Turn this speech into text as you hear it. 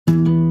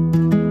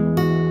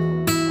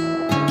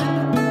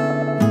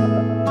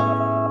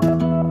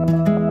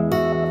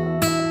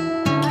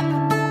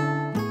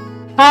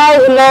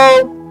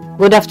hello.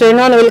 Good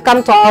afternoon.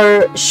 Welcome to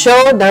our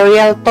show, The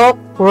Real Talk,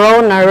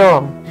 Raw na Raw.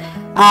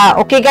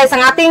 Okay guys,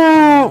 ang ating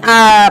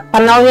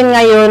panauhin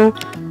ngayon,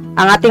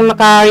 ang ating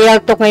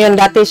maka-real talk ngayon,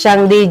 dati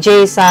siyang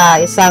DJ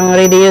sa isang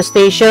radio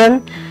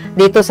station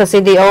dito sa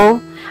CDO.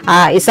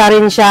 Isa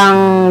rin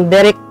siyang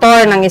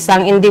director ng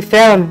isang indie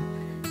film.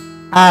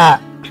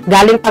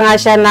 Galing pa nga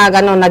siya na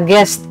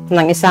guest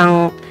ng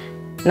isang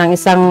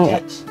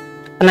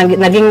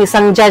naging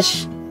isang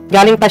judge.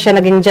 Galing pa siya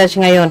naging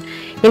judge ngayon.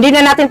 Hindi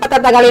na natin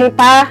patatagalin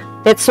pa.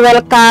 Let's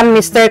welcome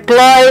Mr.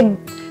 Cloyd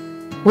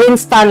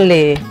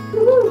Winstanley.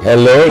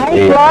 Hello.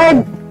 Hi,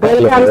 Cloyd.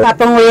 Welcome sa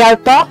atong Real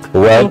Talk.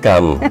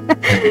 Welcome.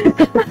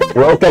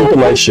 Welcome to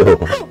my show.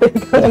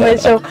 Welcome to my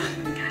show.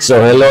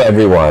 So, hello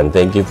everyone.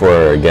 Thank you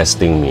for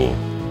guesting me.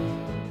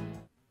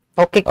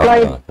 Okay,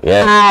 Cloyd.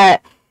 Yeah.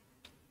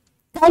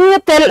 Can you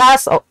tell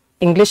us,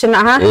 English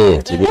na ha?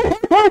 Sige.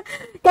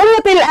 Can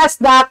you tell us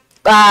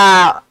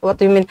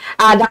what do you mean?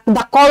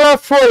 The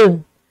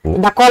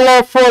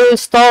colorful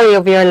story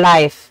of your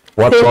life.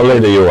 What color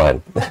do you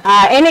want?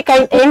 Any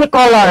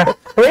color.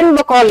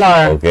 Rainbow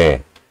color.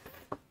 Okay.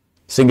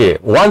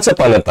 Sige. Once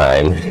upon a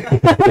time.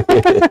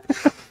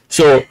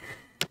 So,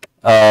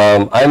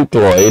 I'm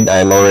Cloyd.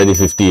 I'm already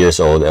 50 years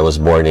old. I was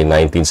born in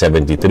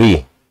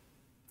 1973.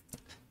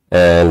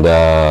 And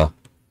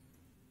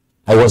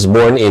I was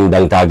born in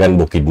Dangtagan,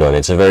 Bukidnon.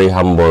 It's a very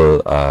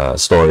humble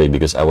story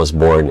because I was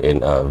born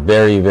in a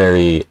very,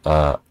 very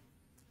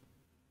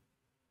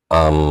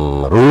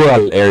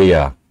rural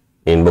area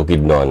in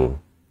Bukidnon.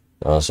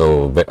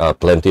 So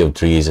plenty of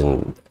trees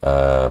and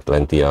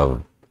plenty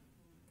of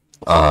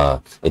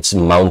it's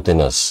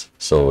mountainous.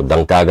 So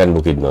Dangtagan,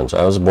 Bukidnon.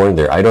 So I was born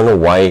there. I don't know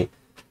why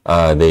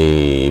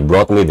they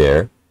brought me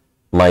there.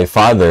 My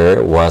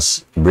father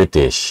was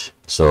British.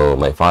 So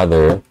my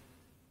father,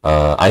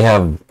 I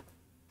have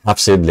half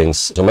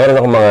siblings. So meron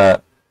ako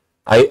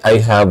I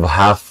have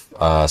half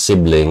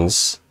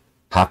siblings,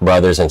 half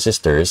brothers and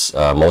sisters.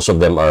 Most of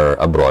them are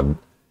abroad.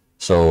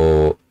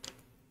 So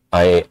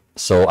I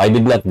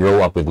did not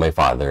grow up with my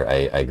father.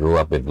 I grew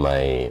up with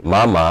my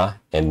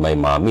mama and my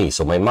mommy.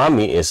 So my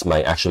mommy is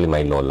actually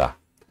my lola.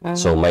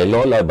 So my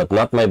lola, but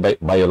not my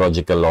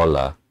biological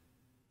lola.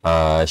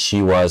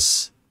 She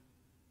was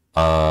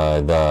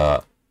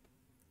a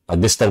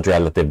distant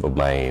relative of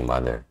my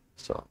mother.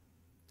 So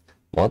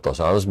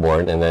I was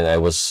born, and then I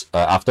was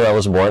after I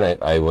was born,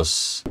 I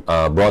was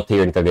brought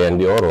here in Cagayan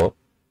de Oro,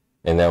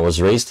 and I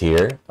was raised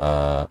here.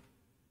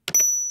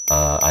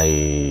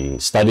 I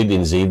studied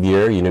in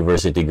Xavier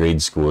University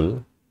grade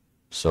school.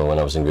 So when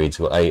I was in grade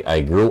school,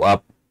 I grew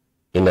up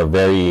in a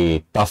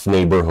very tough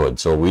neighborhood.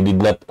 So we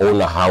did not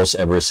own a house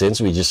ever since.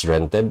 We just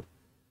rented,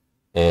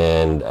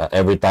 and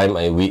every time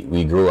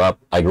we grew up,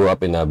 I grew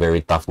up in a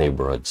very tough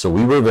neighborhood. So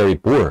we were very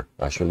poor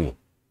actually.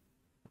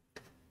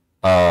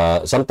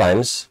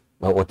 Sometimes.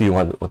 What do you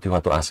want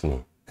to ask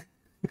me?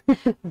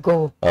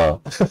 Go.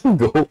 Go.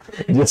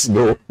 Just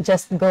go.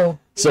 Just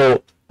go. So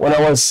when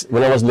I was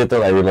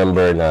little, I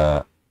remember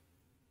na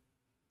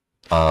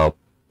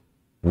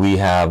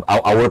we have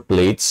our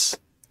plates,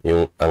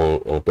 yung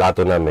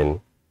plato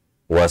namin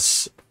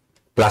was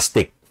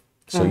plastic.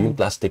 So yung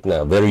plastic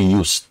na very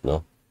used,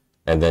 no?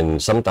 And then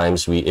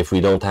sometimes if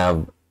we don't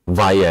have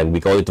viand,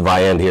 we call it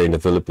viand here in the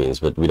Philippines,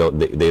 but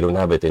they don't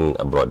have it in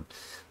abroad.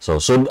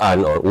 So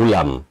sudan or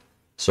ulam.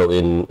 So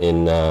in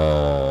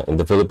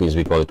the Philippines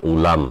we call it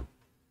ulam.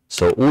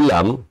 So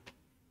ulam,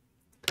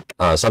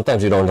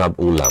 sometimes we don't have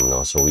ulam,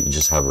 no. So we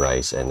just have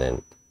rice, and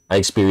then I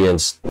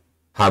experienced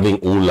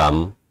having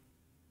ulam,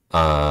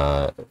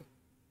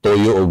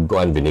 toyo o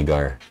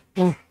vinegar,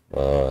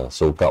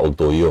 suka o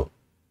toyo.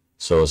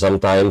 So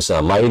sometimes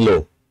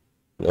Milo,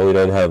 no, we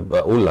don't have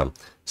ulam.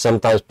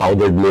 Sometimes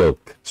powdered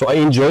milk. So I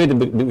enjoyed it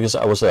because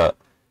I was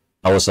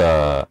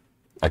a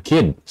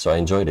kid, so I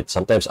enjoyed it.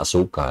 Sometimes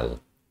asukal.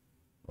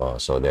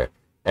 So there.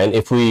 And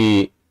if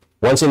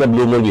once in a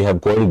blue moon, we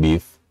have corned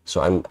beef.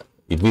 So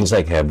it feels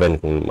like heaven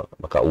kung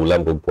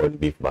makaulam kung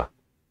corned beef ba.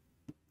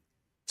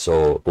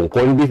 So kung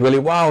corned beef, really,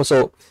 wow.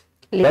 So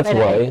that's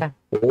why.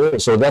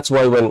 So that's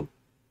why when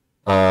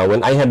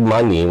I had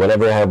money,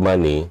 whenever I have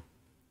money,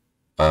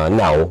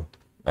 now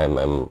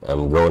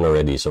I'm grown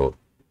already. So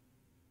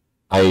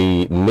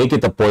I make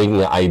it a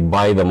point na I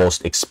buy the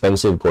most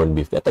expensive corned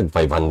beef. Natag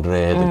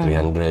 500,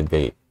 300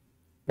 kay.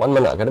 One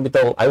man na,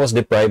 I was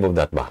deprived of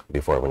that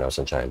before when I was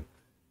a child.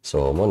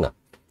 So, muna.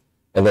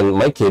 And then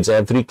my kids, I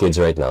have 3 kids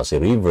right now. Si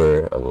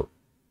River,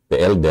 the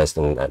eldest,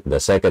 and the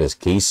second is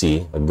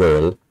Casey, a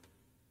girl.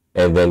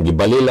 And then,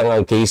 gibali lang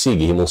ang Casey,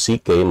 gihimong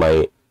CK,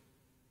 my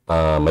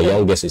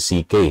youngest is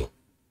CK.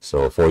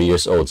 So, 4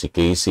 years old. Si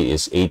Casey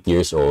is 8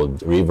 years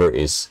old. River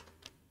is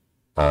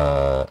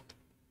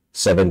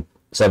 17.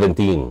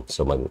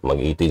 So,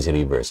 mag-18 si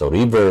River. So,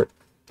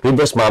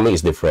 River's mommy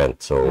is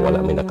different. So,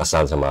 wala may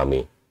nakasal sa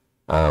mommy.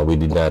 We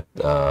did not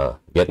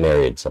get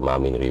married sa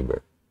mommy ni River.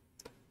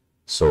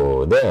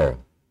 So there.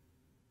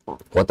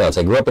 What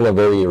else? I grew up in a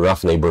very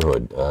rough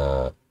neighborhood.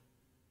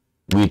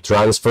 We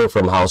transfer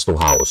from house to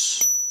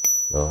house.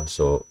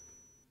 So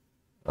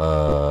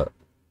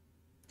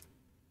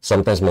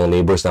sometimes mga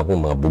neighbors na po,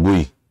 mga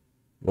bugoy.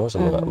 No? So,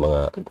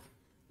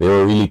 they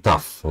were really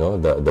tough. You know?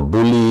 The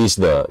bullies,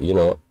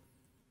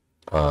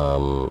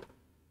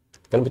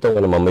 kan bitaw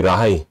ka na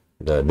mamirahay.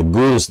 The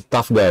goons, the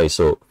tough guys.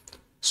 So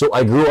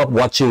I grew up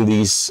watching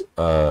these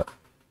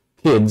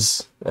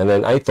kids, and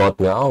then I thought,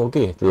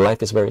 okay, life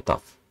is very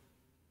tough.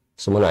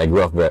 So I grew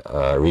up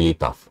really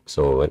tough.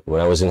 So when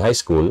I was in high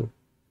school,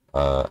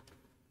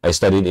 I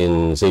studied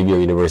in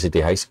Xavier University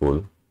High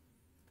School,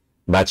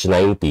 batch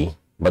 90,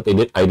 but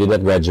I did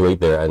not graduate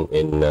there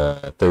in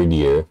third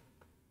year.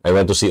 I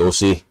went to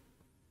COC.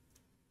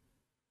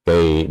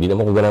 Kay di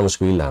naman ko ganang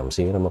eskwela.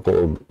 Sige naman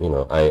ko,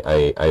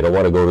 I don't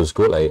want to go to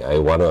school. I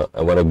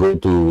wanna go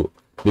to,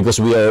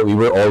 because we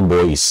were all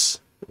boys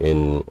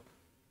in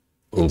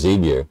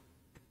Xavier.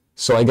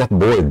 So I got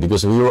bored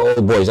because we were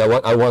all boys.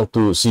 I want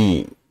to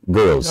see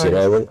girls.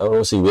 I want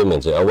to see women.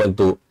 So I went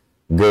to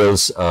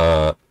girls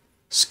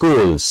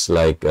schools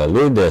like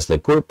Lourdes,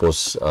 like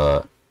Corpus,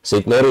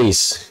 St.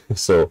 Mary's.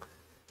 So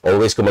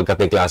always ko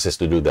magkating classes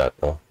to do that,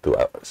 no?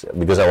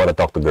 Because I want to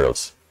talk to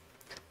girls.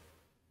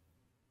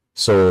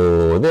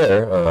 So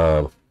there,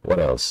 what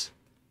else?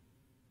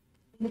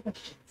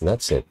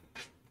 That's it.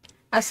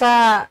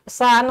 Sa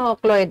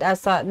Cloyd,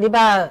 di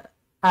ba,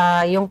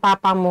 yung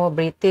papa mo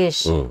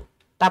British,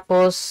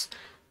 tapos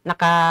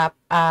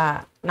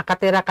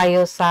nakatira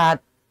kayo sa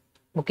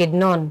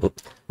Bukidnon?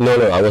 No,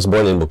 I was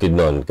born in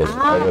Bukidnon because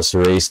I was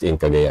raised in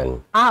Cagayan.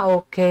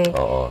 Okay.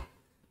 Oo.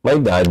 My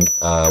dad,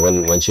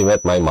 when she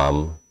met my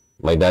mom,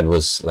 my dad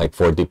was like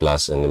 40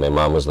 plus and my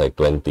mom was like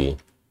 20.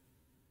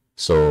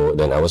 So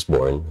then I was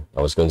born.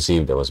 I was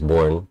conceived. I was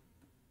born.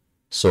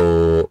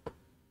 So,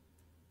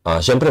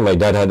 syempre my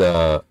dad had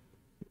a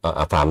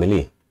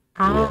family.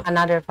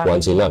 Another family.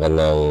 One sila,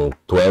 kanang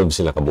 12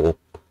 sila kabuok.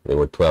 They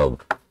were 12.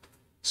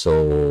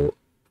 So,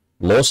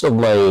 most of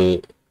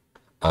my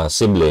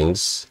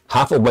siblings,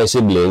 half of my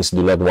siblings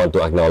do not want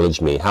to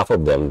acknowledge me. Half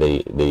of them,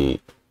 they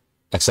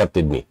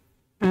accepted me.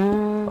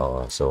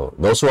 So,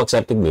 those who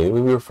accepted me,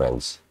 we were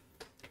friends.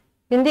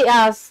 Hindi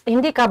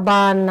ka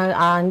ba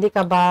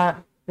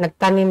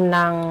nagtanim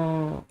ng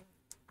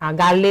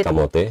galit?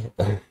 Kamote?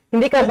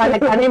 Hindi ka ba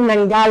nagtanim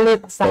ng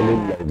galit sa...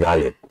 Tanim ng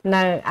galit.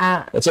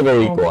 That's a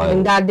very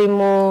yung daddy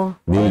mo.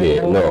 Really?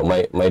 No,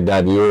 my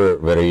dad, we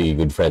were very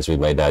good friends with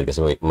my dad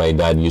kasi my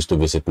dad used to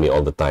visit me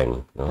all the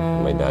time. No?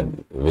 My dad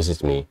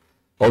visits me.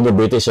 Although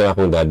British siya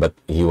akong dad, but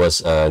he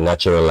was a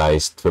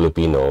naturalized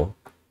Filipino.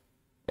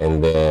 And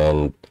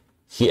then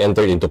he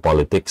entered into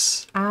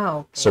politics.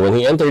 Okay. So when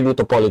he entered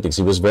into politics,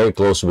 he was very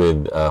close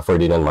with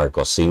Ferdinand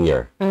Marcos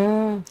Sr.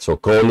 So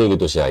crony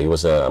ito siya. He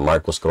was a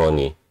Marcos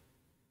crony.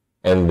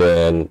 And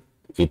then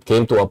it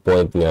came to a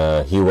point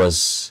na he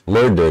was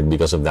murdered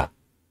because of that.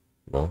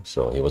 No?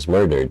 So he was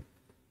murdered.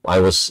 I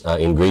was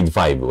in grade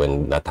 5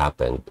 when that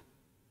happened.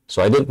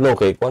 So I didn't know,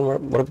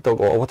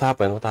 what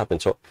happened? What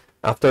happened? So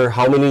after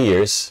how many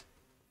years,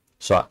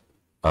 so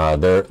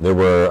there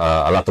were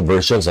a lot of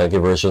versions,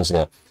 versions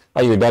nga,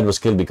 your dad was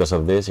killed because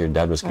of this, your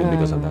dad was killed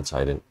because of that. So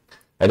I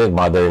didn't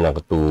bother na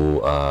to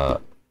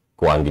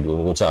kuan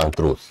kung sa ang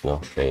truth, no?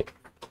 Okay.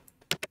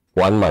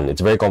 One man,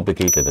 it's very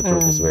complicated. The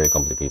truth is very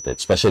complicated,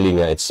 especially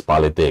nga it's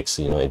politics.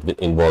 It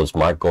involves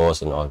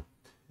Marcos and all.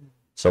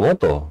 So we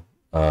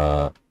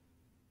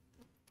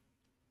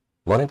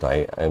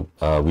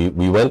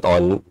went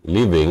on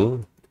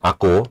living.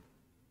 Ako,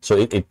 so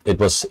it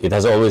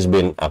has always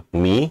been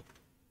me,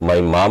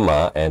 my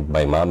mama, and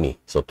my mommy.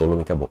 So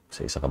tulong kabuk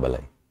sa isa ka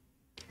balay.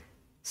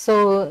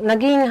 So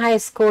naging high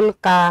school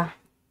ka.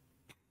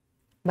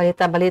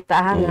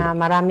 Balita-balita nga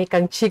marami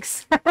kang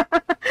chicks.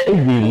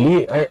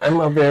 Really?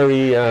 I'm a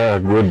very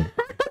good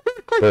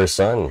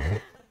person.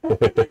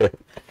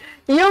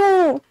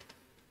 yung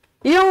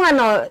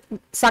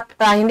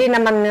hindi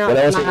naman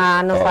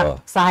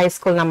sa high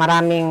school na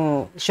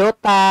maraming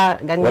shota,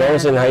 ganyan. When I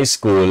was in high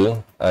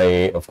school,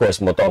 of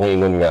course, mo to akong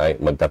ingon nga,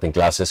 magtating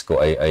classes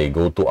ko, I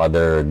go to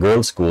other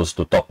girls' schools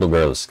to talk to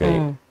girls.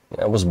 Kay,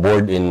 I was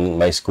bored in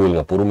my school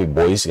nga, puro may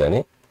boys,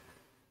 gani.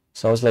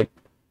 So I was like,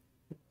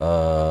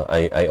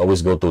 I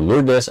always go to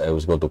Lourdes, I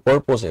always go to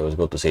Corpus, I always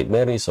go to St.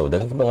 Mary's. So,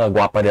 dahil mga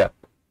gwapa niya,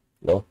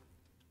 no?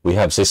 We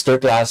have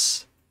sister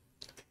class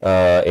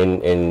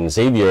in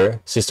Xavier.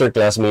 Sister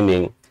class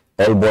meaning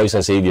all boys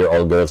and Xavier,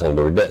 all girls and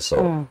Lourdes.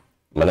 So,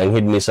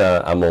 mananghid mi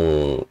sa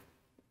among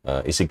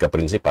isig ka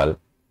principal.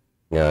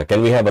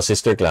 Can we have a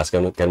sister class?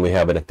 Can we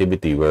have an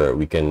activity where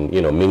we can,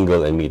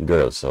 mingle and meet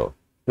girls? So,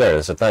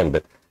 there's a time.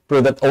 But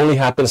that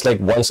only happens like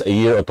once a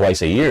year or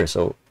twice a year.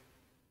 So,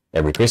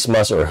 every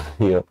Christmas or,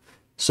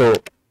 So,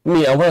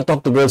 I want to talk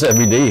to girls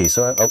every day.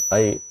 So,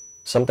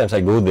 sometimes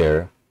I go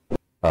there.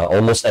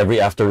 Almost every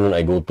afternoon,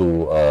 I go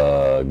to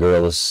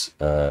girls'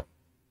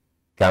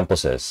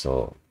 campuses.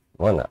 So,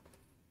 wala.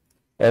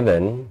 And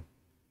then,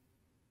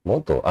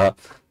 kung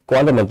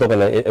ano man to,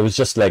 it was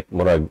just like,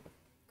 murag,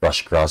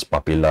 crush,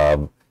 puppy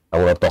love.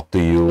 I want to talk to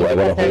you. I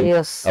want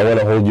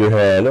to hold your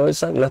hand. No,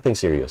 it's nothing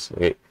serious.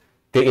 Okay.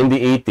 In the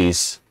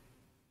 80s,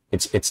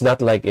 it's not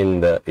like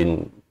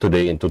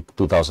today in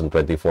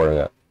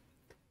 2024 nga.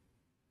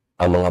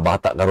 Ang mga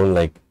bata karon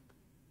like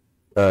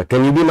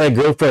Can you be my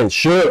girlfriend?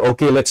 Sure.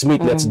 Okay, let's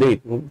meet. Let's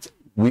date.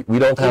 We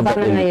don't have Iba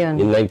that na yun.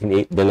 in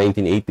the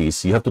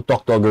 1980s. You have to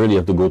talk to a girl. You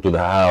have to go to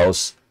the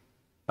house.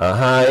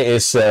 Hi,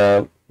 is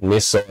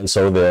Miss so and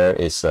so there?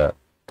 Is for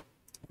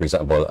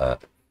example,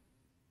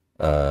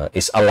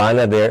 is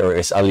Alana there, or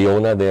is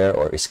Aliona there,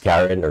 or is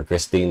Karen or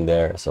Christine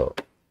there? So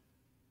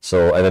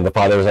and then the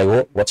father was like,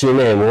 oh, "What's your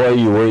name? Who are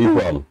you? Where are you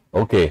from?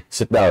 Okay,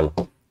 sit down.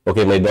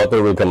 Okay, my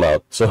daughter will come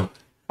out." So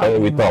and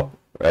we talk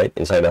right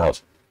inside the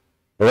house.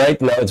 Right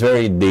now, it's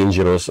very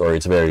dangerous, or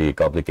it's very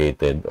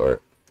complicated, or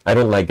I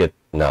don't like it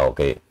now.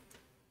 Okay,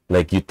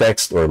 like you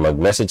text or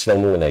mag-message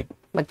lang mo, like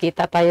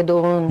Magkita tayo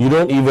doon. you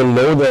don't even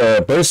know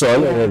the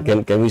person, and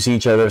then can we see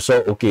each other?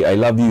 So okay, I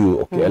love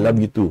you. Okay, I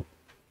love you too.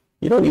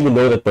 You don't even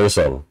know that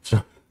person,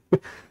 so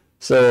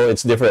so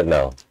it's different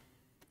now.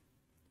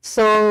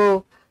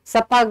 So,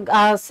 sa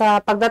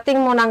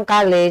pagdating mo ng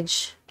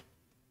college,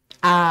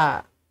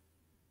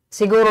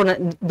 siguro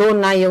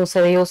doon na yung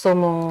seryoso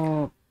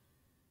mong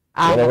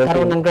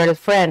magkaroon ng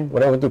girlfriend.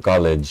 When I went to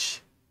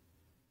college,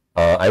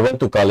 I went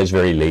to college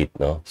very late,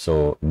 no?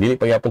 So, dili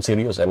pa yapon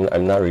serious.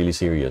 I'm not really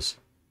serious.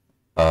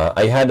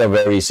 I had a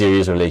very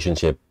serious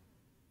relationship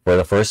for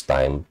the first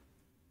time.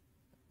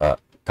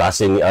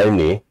 Kasi ni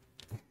Arnie.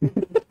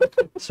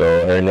 So,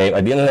 her name, I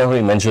didn't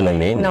really mention her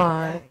name. No,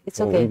 it's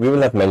okay. We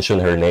will not mention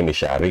her name is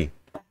Shari.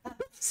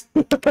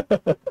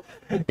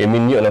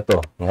 Iminyo na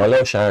to.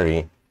 Hello,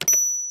 Shari.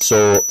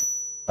 So,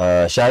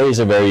 Shari is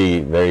a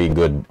very, very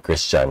good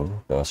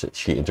Christian. You know,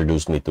 she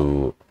introduced me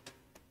to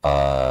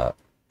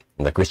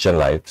the Christian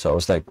life. So I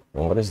was like,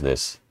 oh, what is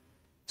this?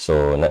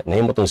 So,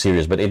 name mo tong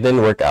serious. But it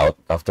didn't work out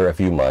after a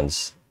few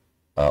months.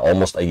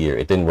 Almost a year.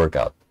 It didn't work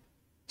out.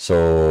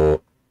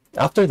 So,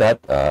 after that,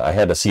 I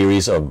had a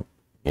series of,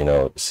 you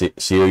know,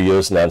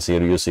 serious,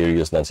 non-serious,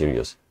 serious,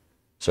 non-serious.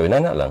 So,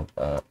 inana lang.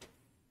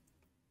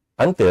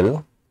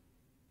 Until,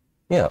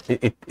 yeah,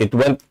 it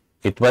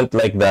went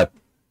like that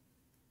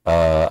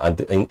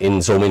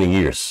in so many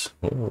years.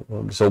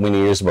 So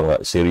many years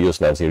mga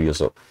serious, non-serious.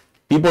 So,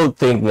 people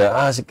think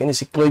na,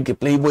 si Chloe, kay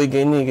Playboy,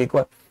 kay ni, kay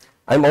kwa.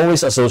 I'm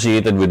always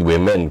associated with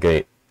women.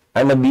 Kay,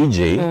 I'm a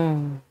DJ.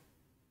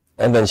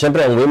 And then,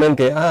 syempre, ang women,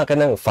 kay,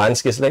 kanang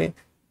fans kiss like,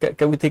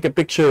 can we take a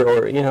picture?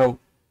 Or, you know,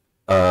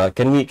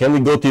 can we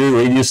go to your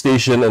radio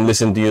station and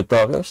listen to you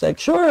talk? I was like,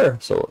 sure.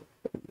 So,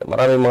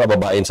 maraming mga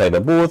babae inside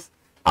the booth,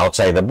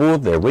 outside the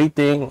booth, they're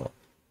waiting.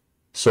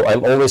 So,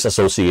 I'm always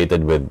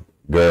associated with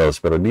girls.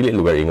 Pero, dili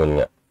lugar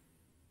ingon nga,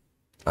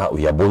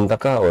 uyabunta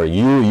ka, or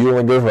you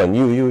my girlfriend,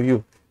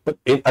 you. But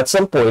at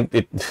some point,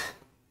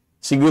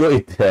 siguro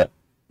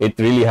it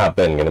really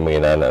happened. Ganun mga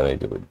inana.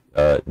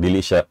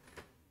 Dili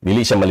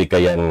siya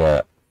malikayan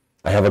nga,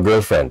 I have a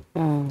girlfriend.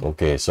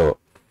 Okay, so,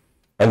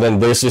 and then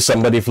there's just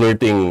somebody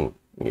flirting.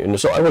 You know,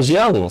 so I was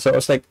young. So I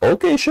was like,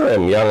 okay, sure,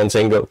 I'm young and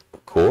single.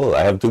 Cool,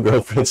 I have 2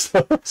 girlfriends.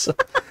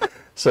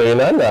 so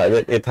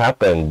inana, it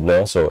happened,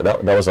 no? So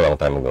that was a long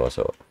time ago.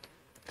 So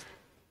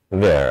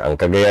there, ang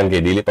Cagayan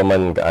kay dili pa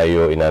man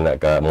kaayo inana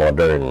ka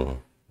modern,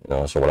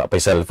 no? So wala pa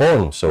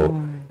cellphone. So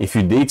if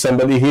you date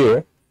somebody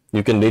here,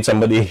 you can date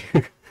somebody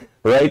here.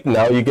 Right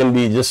now, you can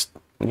be just,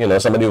 you know,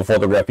 somebody will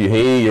photograph you.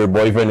 Hey, your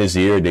boyfriend is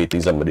here dating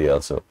somebody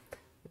else. So,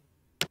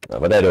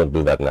 but I don't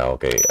do that now.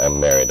 Okay,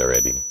 I'm married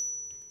already.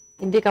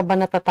 Hindi ka ba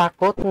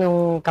natatakot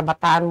nung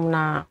kabataan mo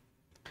na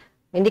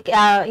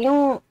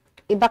yung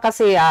iba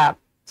kasi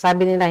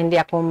sabi nila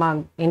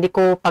hindi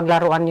ko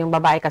paglaruan yung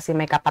babae kasi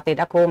may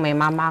kapatid ako, may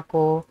mama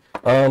ako.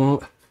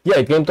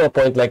 Yeah, it came to a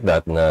point like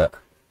that na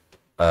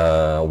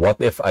what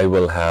if I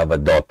will have a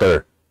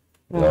daughter,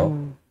 you know?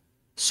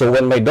 So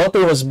when my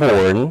daughter was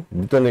born,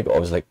 I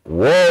was like,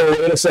 whoa,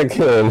 wait a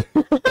second.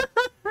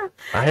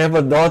 I have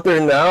a daughter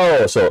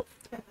now. So,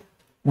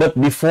 but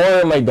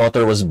before my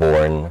daughter was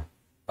born,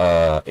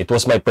 it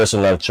was my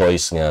personal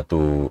choice nga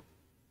to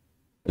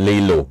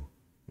lay low.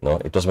 No,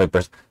 it was my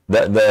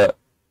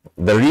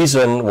the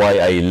reason why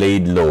I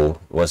laid low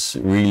was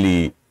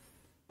really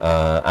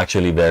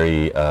actually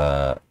very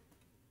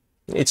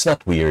it's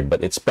not weird,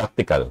 but it's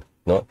practical.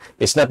 No,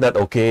 it's not that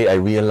okay. I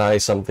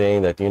realized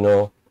something that, you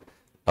know,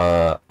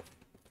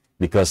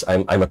 because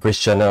I'm a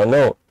Christian now.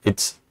 No,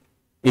 it's,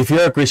 if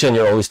you're a Christian,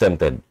 you're always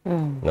tempted.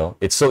 No,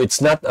 it's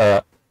not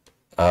a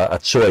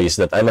choice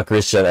that I'm a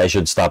Christian, I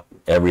should stop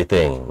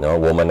everything. No,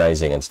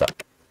 womanizing and stuff.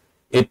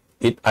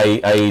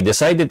 I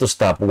decided to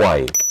stop.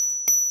 Why?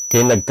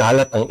 Kaya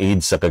nagkalat ang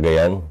AIDS sa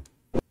Cagayan.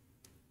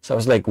 So I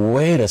was like,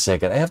 wait a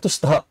second, I have to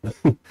stop.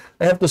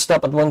 I have to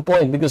stop at one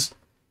point because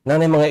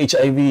nanay mga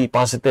HIV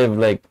positive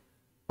like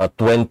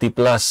 20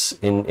 plus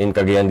in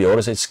Cagayan de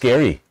Oro. So it's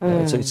scary.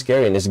 Right? So it's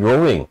scary and it's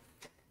growing.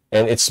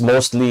 And it's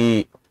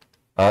mostly,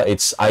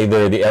 it's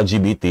either the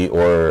LGBT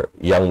or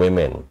young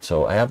women.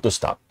 So I have to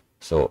stop.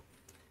 So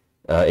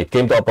it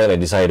came to a point I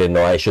decided,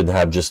 no, I should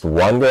have just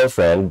one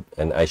girlfriend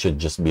and I should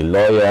just be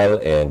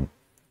loyal and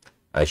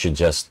I should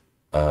just,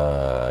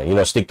 you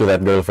know, stick to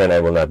that girlfriend. I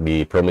will not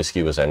be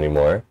promiscuous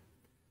anymore.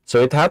 So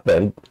it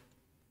happened.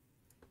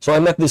 So I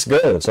met this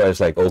girl. So I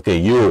was like, okay,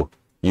 you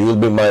will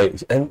be my,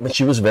 but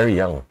she was very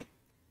young.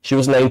 She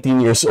was 19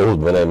 years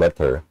old when I met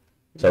her.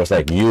 So I was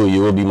like, you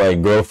will be my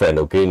girlfriend,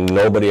 okay?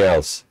 Nobody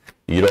else.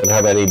 You don't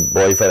have any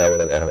boyfriend. I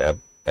wouldn't have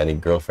any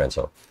girlfriend.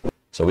 So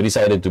we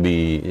decided to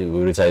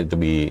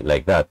be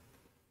like that.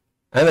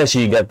 And then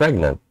she got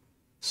pregnant.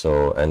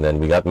 So, and then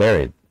we got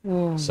married.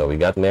 So we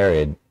got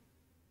married,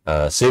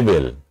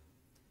 civil.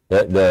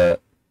 The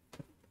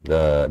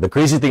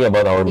crazy thing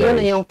about our Yun na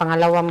marriage. yung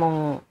pangalawa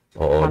mong...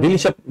 Oo, dili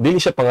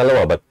siya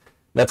pangalawa, but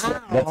that's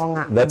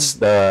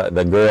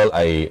the girl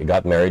I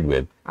got married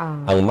with.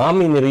 Ang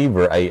mommy ni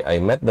River, I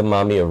met the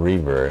mommy of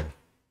River.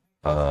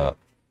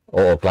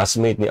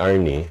 Classmate ni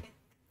Arnie.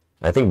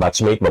 I think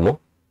batchmate ba mo?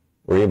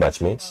 Were you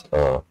batchmates?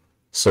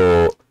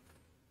 So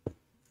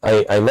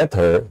I met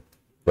her,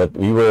 but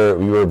we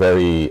were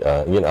very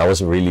I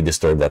was really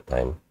disturbed that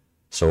time.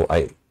 So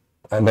I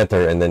met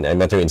her, and then I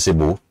met her in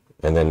Cebu,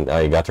 and then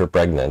I got her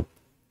pregnant.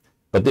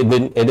 But it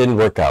didn't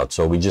work out,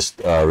 so we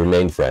just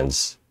remained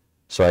friends.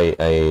 So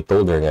I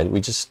told her that we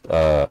just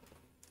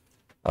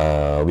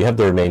we have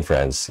to remain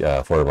friends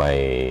for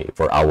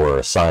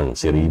our son,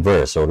 si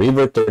River. So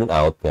River turned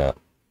out nga,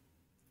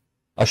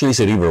 actually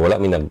si River, wala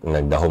mi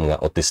nagdahom nga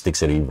autistic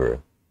si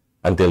River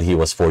until he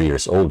was 4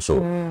 years old.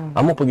 So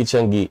amo pagit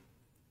siyang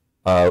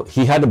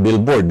he had a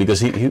billboard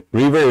because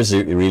River is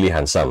really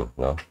handsome,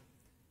 no?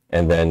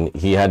 And then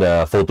he had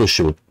a photo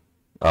shoot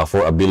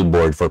for a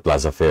billboard for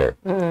Plaza Fair,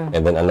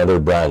 and then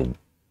another brand,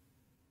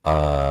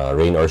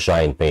 Rain or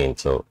Shine paint.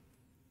 So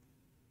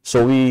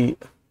we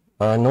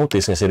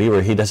noticed nga si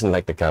River, he doesn't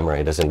like the camera.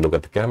 He doesn't look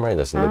at the camera. He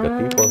doesn't look at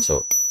people.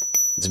 So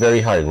it's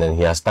very hard. And then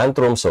he has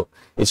tantrums. So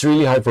it's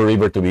really hard for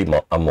River to be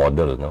a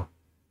model, no?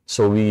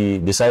 So we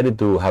decided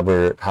to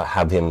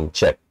have him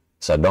check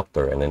sa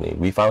doctor, and then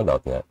we found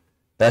out nga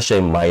na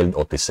siya mild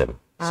autism.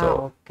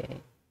 So okay.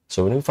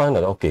 So when we found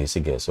out, okay,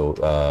 sige. So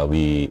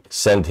we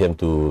sent him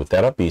to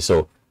therapy.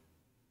 So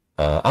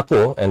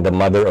ako and the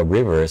mother of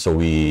River, so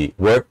we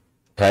worked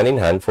hand in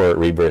hand for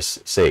River's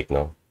sake,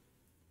 no?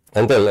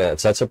 Until at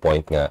such a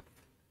point nga,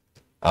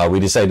 we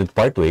decided to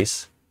part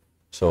ways.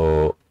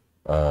 So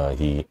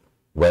he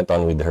went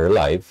on with her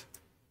life,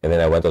 and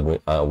then I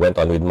went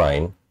on with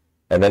mine.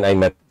 And then I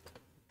met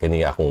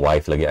kani akong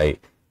wife lagi.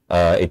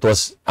 It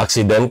was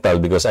accidental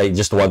because I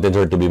just wanted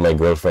her to be my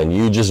girlfriend.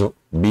 You just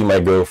be my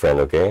girlfriend,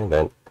 okay?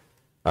 Then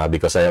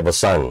because I have a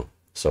son,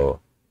 so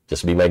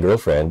just be my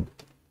girlfriend.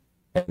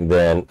 And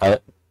then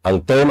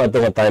ang term at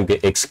the time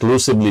kay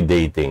exclusively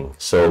dating.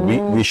 So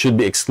we should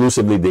be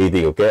exclusively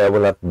dating, okay? I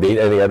will not date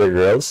any other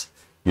girls.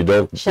 You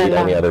don't date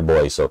any other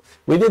boys. So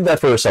we did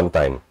that for some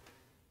time.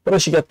 But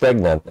she got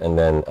pregnant, and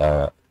then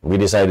we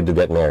decided to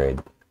get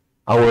married.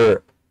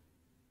 Our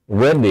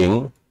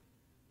wedding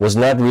was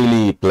not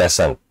really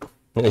pleasant.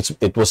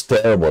 It was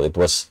terrible. It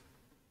was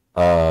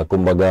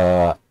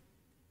kumbaga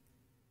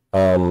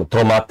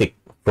traumatic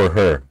for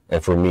her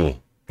and for me.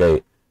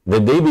 Okay,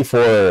 the day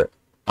before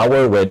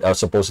our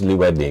supposedly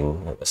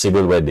wedding,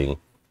 civil wedding,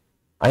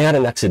 I had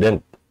an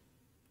accident.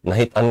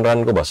 Nahit and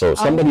run ko ba? So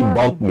somebody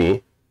bumped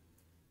me.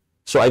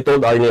 So I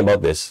told Arnie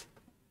about this.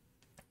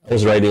 I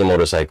was riding a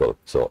motorcycle.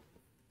 So,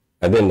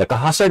 and then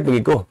naka-hazard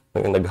pagi ko.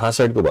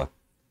 Nag-hazard ko ba?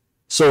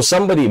 So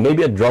somebody,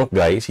 maybe a drunk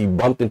guy, he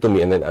bumped into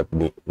me, and then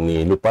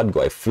nilupad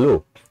ko. I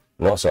flew.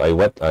 No, so I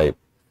went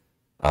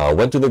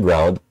to the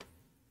ground.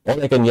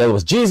 All I can yell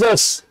was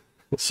Jesus.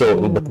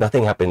 So, but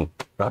nothing happened.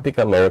 Grabe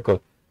ka,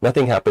 miracle.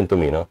 Nothing happened to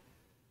me, no.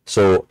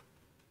 So,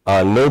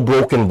 no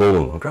broken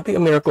bone. Grabe a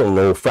miracle.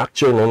 No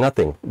fracture, no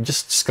nothing.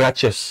 Just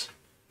scratches.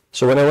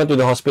 So when I went to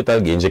the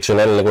hospital,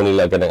 gi-injectionan lang ko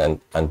nila ng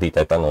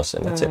anti-tetanus,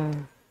 and that's it.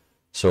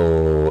 So,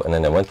 and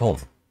then I went home.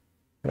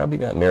 Grabe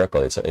ka,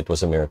 miracle. It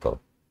was a miracle.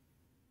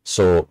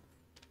 So,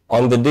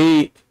 on the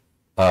day,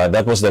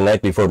 that was the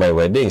night before my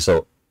wedding.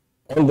 So,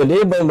 on the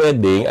day of my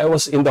wedding, I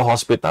was in the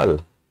hospital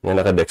na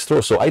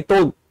naka-dextrose. So, I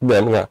told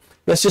them nga,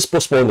 let's just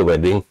postpone the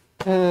wedding.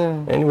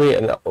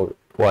 Anyway,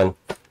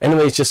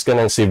 it's just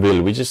kanang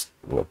civil. We just,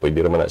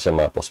 pwede naman na siya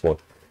ma-postpone.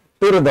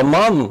 Pero the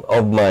mom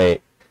of my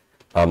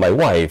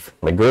wife,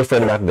 my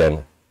girlfriend back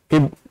then,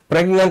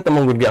 pregnant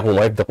namang gud akong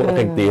wife, dako na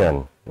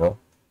kagtihan, no?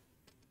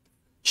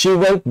 She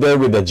went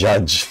there with the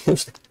judge.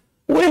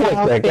 Wait a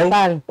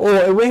second.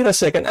 Oh, wait a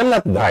second. I'm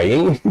not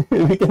dying.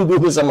 We can do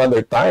this some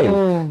other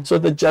time. So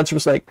the judge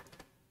was like,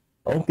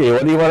 okay,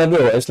 what do you want to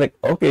do? I was like,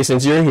 okay,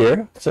 since you're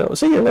here, so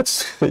yeah,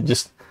 let's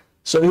just.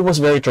 So it was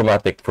very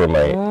traumatic for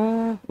my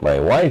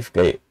wife.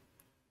 Okay,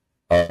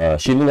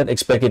 she did not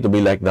expect it to be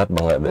like that.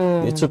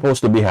 It's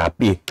supposed to be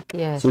happy.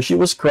 Yes. So she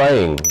was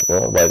crying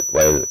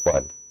while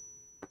what?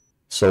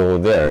 So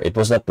there, it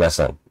was not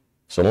pleasant.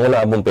 So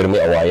muna abong pirmi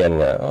awayan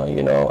nga,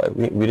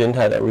 we didn't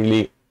have a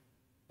really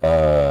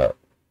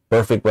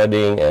perfect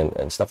wedding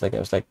and stuff like that.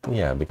 I was like,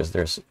 yeah, because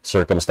there's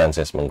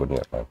circumstances mong good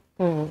nga pa.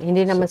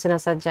 Hindi naman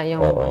sinasadya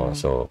yung...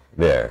 So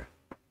there.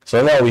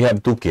 So now we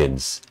have 2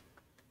 kids,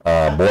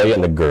 a boy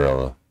and a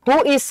girl.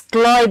 Who is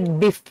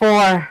Cloyd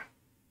before?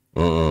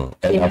 And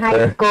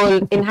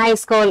In high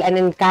school and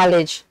in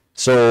college.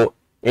 So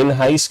in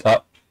high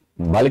school,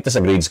 balik ta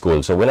sa grade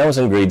school. So when I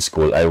was in grade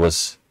school,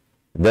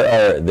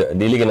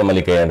 dili ka na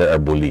malikayan, there are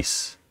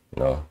bullies,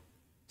 no?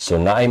 So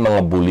naay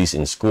mga bullies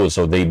in school.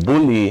 So they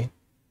bully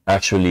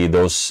actually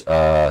those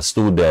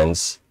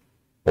students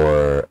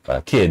or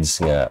kids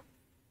nga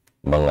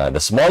mga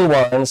the small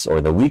ones or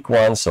the weak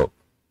ones. So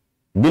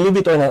believe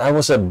it or not, I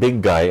was a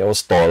big guy, I was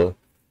tall.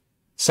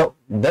 So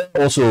there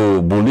are also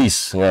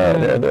bullies.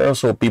 There are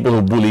also people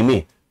who bully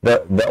me.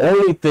 The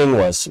only thing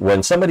was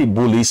when somebody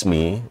bullies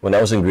me when I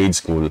was in grade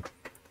school,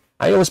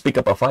 I always pick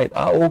up a fight.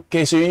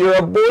 Okay, so you're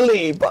a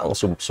bully. Bang,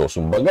 so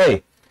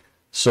sumbagay.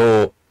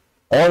 So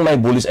all my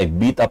bullies, I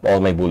beat up all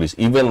my bullies.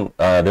 Even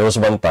there was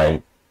one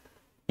time,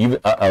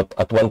 even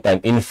at one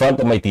time in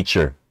front of my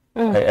teacher.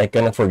 I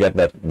cannot forget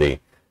that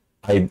day.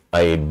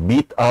 I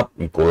beat up,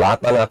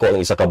 ikulatan ako ang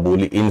isa ka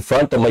bully in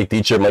front of my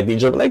teacher. My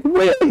teacher like,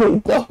 where are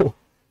you now?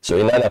 So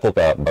inana ko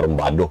ka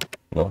barumbado,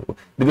 no?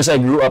 Because I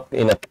grew up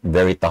in a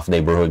very tough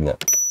neighborhood nga.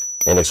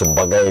 And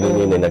nagsumbagay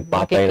nila,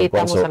 nagpatay ng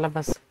mo sa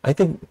labas. I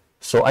think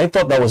so. I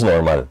thought that was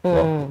normal.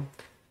 No?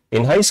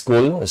 In high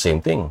school, same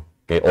thing.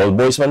 Okay, all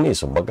boys man ni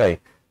sumbagay.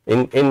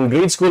 In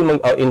grade school,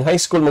 in high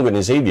school mo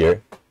ni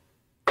Xavier,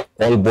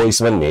 all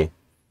boys man ni.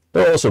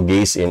 There are also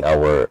gays in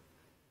our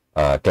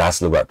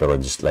class lugar, pero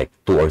just like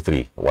 2 or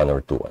 3, 1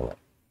 or 2.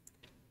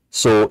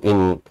 So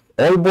in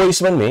all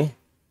boys man ni,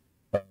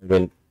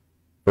 when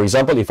for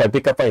example, if I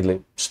pick up fight, like,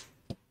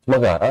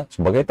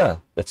 sumagay ta.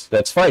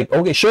 Let's fight.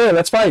 Okay, sure,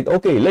 let's fight.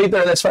 Okay,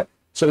 later, let's fight.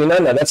 So,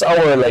 inana, that's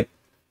our, like,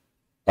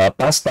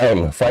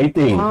 pastime,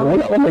 fighting.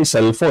 Wala ko may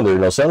cellphone. There's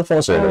no cell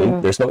phones.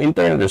 There's no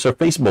internet. There's no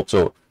Facebook.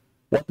 So,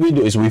 what we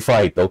do is we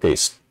fight. Okay,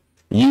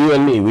 you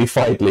and me, we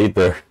fight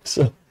later.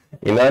 So,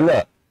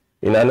 inana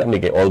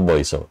ni kay all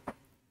boys. So,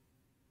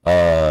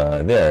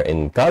 there,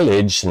 in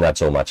college, not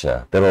so much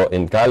na. Pero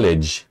in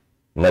college,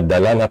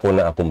 nadala na ko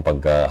na akong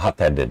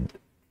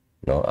hot-headed.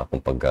 No, akong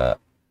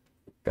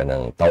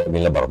kanang tawag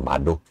nila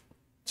barbado.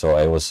 So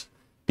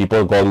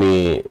people call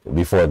me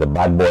before the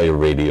bad boy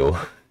radio.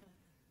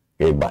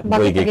 Okay, bad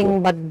boy kay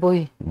ko. Bad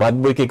boy? Bad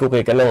boy kay ko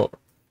kay kanang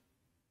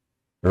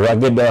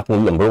rugged na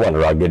akong number one,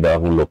 rugged na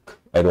akong look.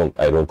 I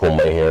don't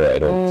comb my hair,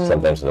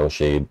 sometimes I don't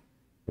shave.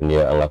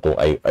 Niya ang akong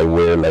I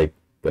wear like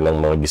kanang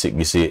mga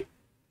gisi-gisi,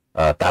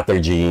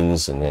 tattered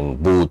jeans and then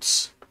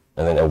boots,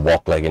 and then I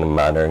walk like in a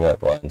manner nga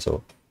kuan.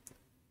 So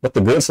but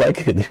the girls like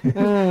it.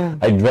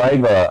 I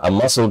drive a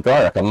muscle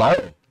car, a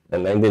Camaro, a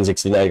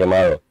 1969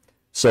 Camaro.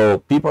 So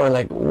people are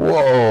like,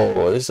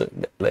 whoa, it's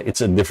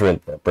a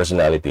different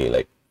personality.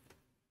 Like,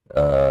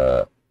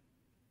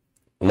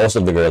 most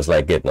of the girls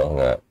like it,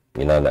 no?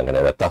 Inana,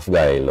 a tough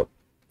guy look.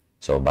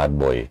 So, bad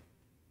boy.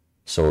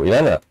 So,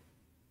 inana.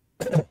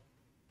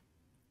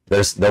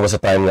 There was a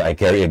time that I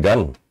carry a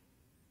gun.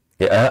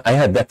 Okay, I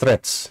had death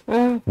threats.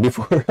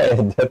 Before I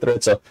had death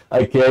threats, so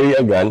I carry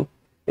a gun.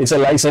 It's a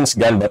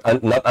licensed gun but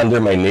not under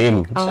my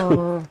name.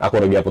 So, ako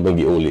ra gyapon tong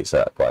giuli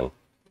sa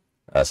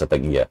sa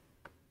Tagiya.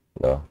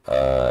 No.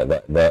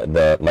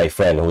 My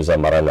friend who's a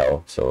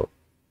Maranao, so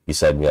he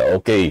said nga,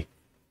 "Okay,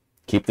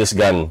 keep this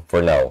gun for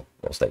now."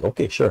 I was like,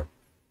 "Okay, sure."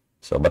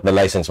 So but the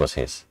license was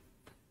his.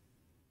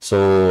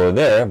 So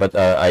there, but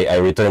I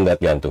returned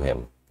that gun to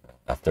him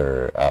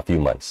after a few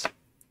months.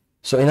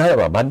 So inaya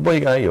ba, bad boy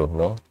kayo,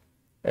 no?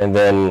 And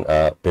then,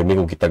 pirmi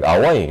kong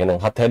kitag-away,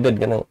 ganang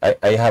hot-headed, ganang,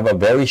 I have a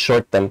very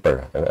short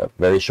temper, a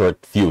very short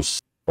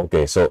fuse.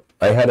 Okay, so,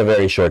 I had a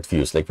very short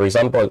fuse. Like, for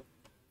example,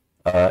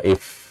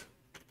 if,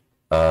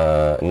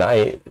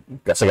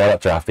 kasagana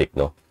traffic,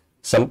 no?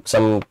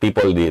 Some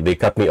people, they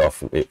cut me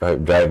off. If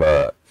I drive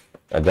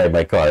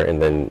my car,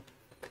 and then,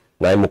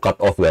 naay mo cut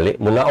off,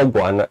 gali, munaog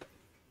ko,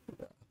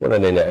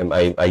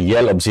 I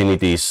yell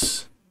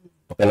obscenities.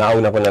 Pagkanaog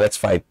na ko na, let's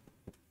fight.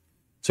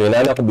 So,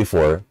 inana ko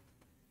before,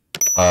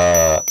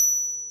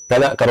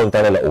 karon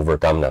na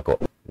overcome na ko,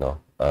 no?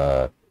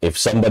 If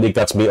somebody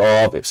cuts me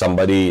off, if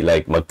somebody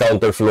like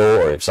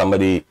mag-counterflow, or if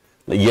somebody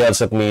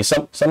yells at me,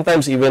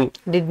 sometimes even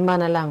didma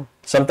na lang.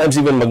 Sometimes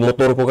even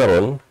magmotor ko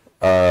karon,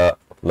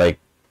 like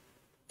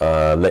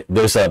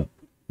there's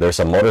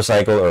a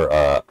motorcycle or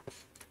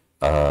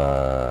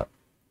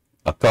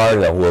a car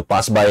na will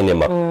pass by niya,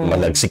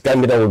 malagsikan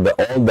me na,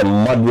 all the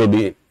mud will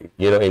be,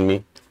 in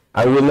me.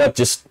 I will not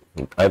just,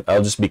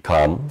 I'll just be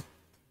calm.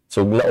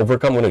 So,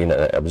 na-overcome mo na gina.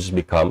 I will just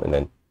be calm, and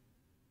then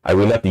I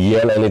will not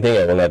yell anything.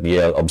 I will not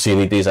yell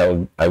obscenities.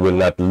 I will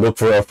not look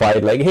for a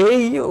fight like,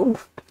 hey, you.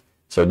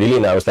 So,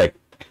 dili na, I was like,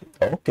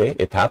 okay,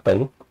 it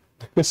happened.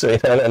 So,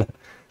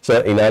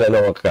 inana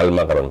na ako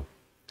kalma karon.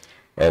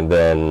 And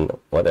then,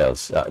 what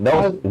else?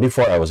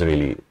 Before, I was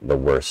really the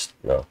worst.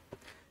 No?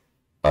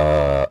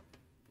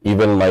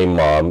 Even my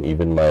mom,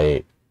 even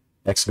my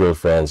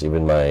ex-girlfriends,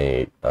 even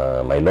my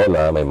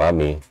lola, my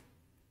mommy,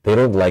 they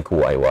don't like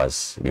who I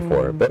was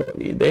before. But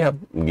they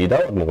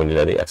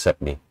accept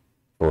me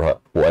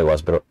for who I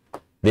was. But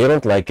they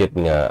don't like it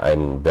nga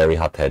I'm very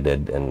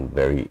hot-headed and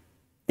very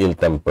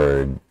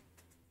ill-tempered,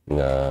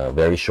 nga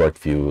very short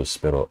fuse.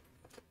 Pero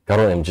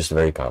karon I'm just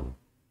very calm.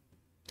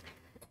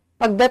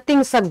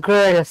 Pagdating sa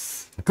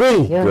girls.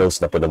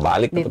 Girls na po,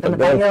 nabalik na po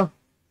tayo.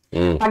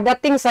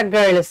 Pagdating sa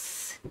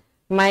girls,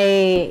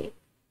 may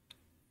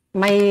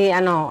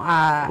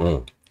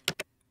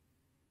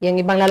yung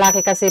ibang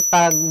lalaki kasi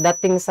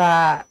pagdating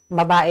sa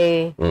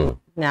babae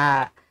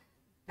na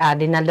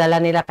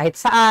dinadala nila kahit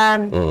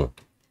saan. Mm.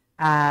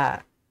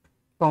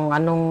 Kung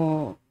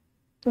anong,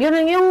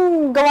 yun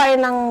yung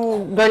gawain ng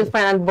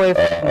girlfriend and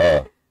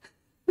boyfriend.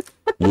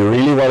 You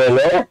really wanna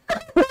know?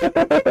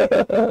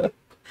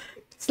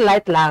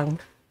 Slight lang.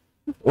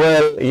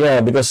 Well, yeah,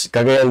 because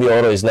Cagayan de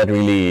Oro is not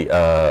really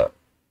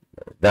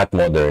that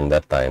modern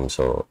that time.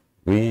 So,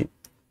 we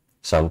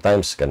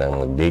sometimes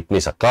kanang date me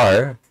sa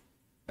car,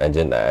 and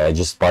then I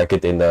just park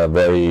it in a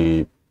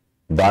very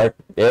dark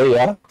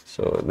area.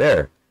 So,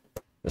 there.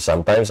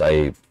 Sometimes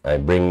I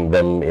bring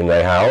them in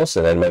my house,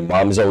 and then my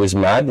mom is always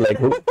mad, like,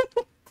 who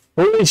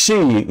is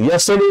she?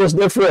 Yesterday was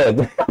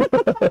different.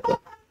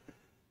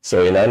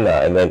 So,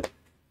 inana. And then,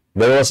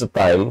 there was a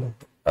time,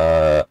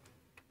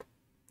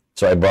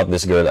 so I brought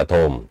this girl at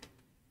home.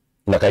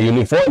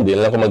 Naka-uniform, di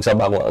lang ako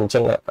magsaba ko.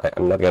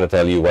 I'm not gonna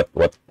tell you what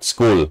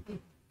school.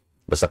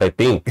 Basta kay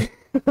pink.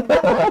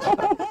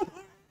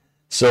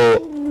 So,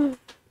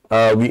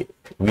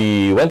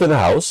 we went to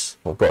the house,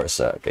 of course,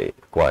 kay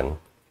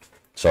Kwan.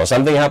 So,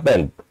 something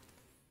happened.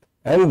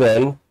 And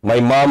then,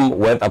 my mom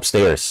went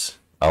upstairs,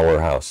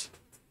 our house.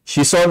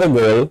 She saw the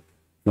girl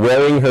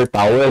wearing her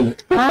towel.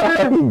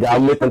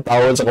 Gamit ng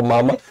towel sa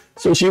mama.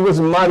 So, she was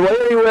mad. Why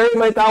are you wearing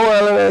my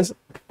towel?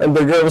 And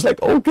the girl was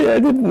like, okay, I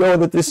didn't know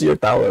that this is your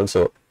towel.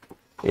 So,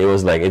 it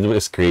was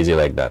crazy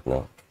like that,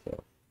 no?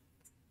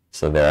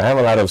 So there, I have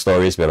a lot of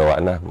stories, pero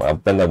wala na.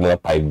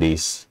 Mga 5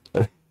 days.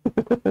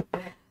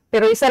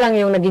 Pero isa lang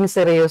yung naging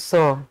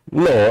seryoso.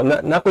 No,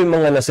 na ko yung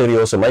mga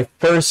na-seryoso. My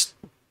first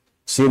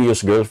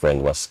serious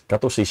girlfriend was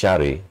kato si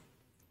Shari.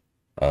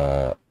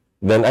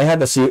 Then I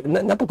had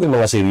napo ko yung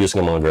mga serious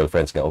nga mga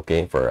girlfriends nga,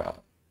 okay, for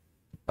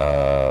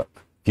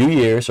few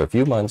years or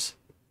few months.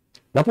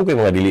 Napo ko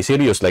yung mga dili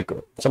serious, like,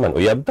 saman,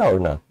 uyab ta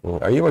or na?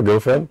 Are you a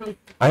girlfriend?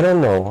 I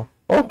don't know.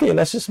 Okay,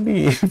 let's just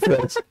be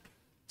friends.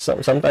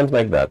 Sometimes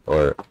like that.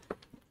 Or,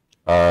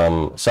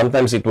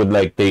 sometimes it would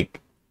like take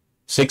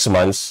 6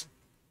 months,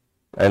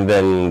 and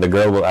then the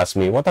girl will ask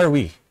me, what are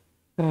we?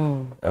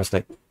 I was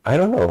like, I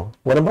don't know.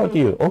 What about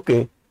you?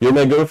 Okay. You're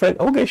my girlfriend?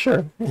 Okay,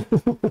 sure.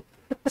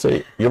 So,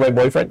 you're my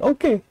boyfriend?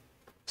 Okay.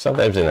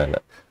 Sometimes,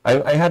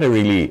 I had a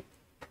really,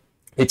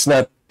 it's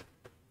not,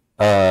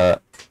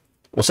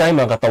 usay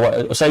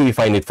we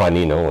find it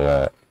funny,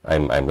 no?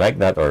 I'm like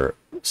that, or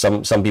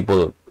some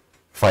people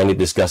find it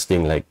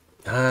disgusting, like,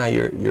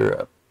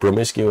 you're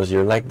promiscuous,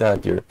 you're like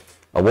that, you're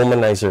a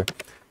womanizer.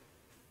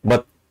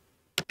 But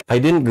I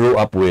didn't grow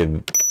up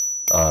with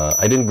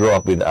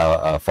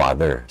a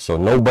father, so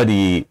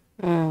nobody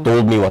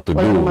told me what to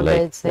do.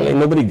 Like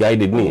nobody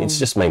guided me. It's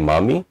just my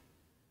mommy,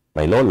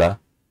 my lola,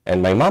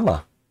 and my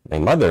mama, my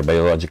mother,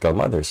 biological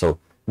mother. So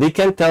they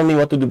can't tell me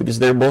what to do because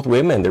they're both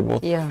women, they're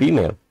both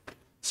female.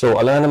 So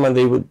ala naman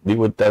they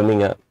would tell me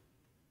nga,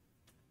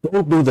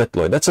 don't do that,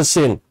 Lloyd. That's a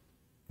sin.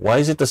 Why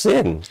is it a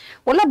sin?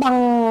 Wala bang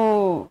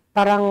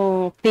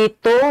parang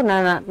tito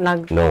na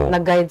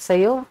nag-guide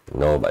sa'yo?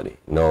 Nobody.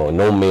 No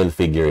male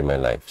figure in my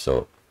life.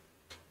 So,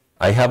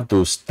 I have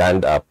to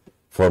stand up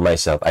for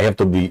myself. I have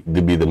to be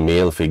the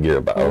male figure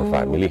of our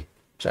family.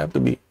 So,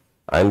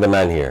 I'm the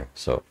man here.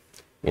 So,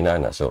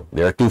 inana. So,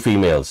 there are 2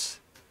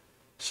 females.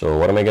 So,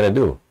 what am I gonna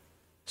do?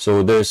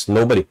 So, there's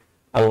nobody.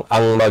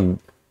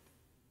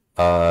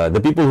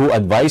 The people who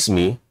advise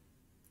me,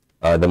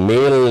 the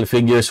male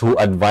figures who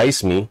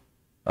advise me,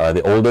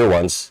 the older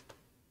ones,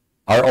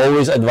 are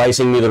always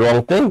advising me the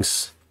wrong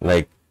things.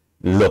 Like,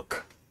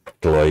 look,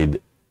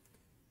 Cloyd,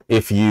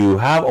 if you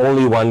have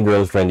only one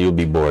girlfriend, you'll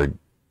be bored.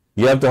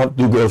 You have to have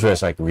 2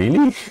 girlfriends. Like,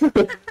 really?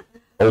 Okay.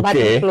 Bad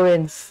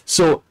influence.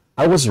 So,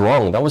 I was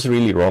wrong. That was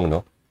really wrong,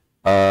 no?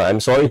 I'm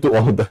sorry to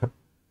all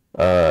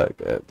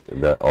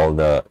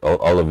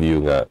of you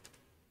nga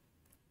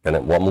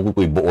wa mo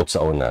ko buot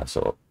sa una.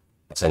 So,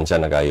 pasensya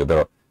na kayo.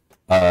 Pero,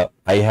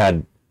 I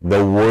had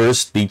the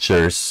worst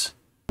teachers,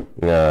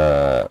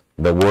 the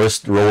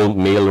worst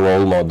male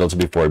role models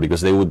before, because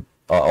they would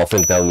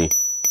often tell me,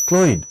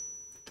 Cloyd,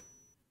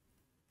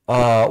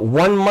 1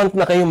 month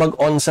na kayo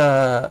mag-on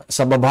sa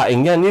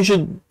babaeng yan. You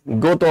should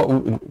go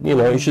to,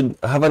 you should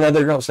have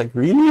another girl. I was like,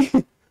 really?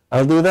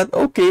 I'll do that?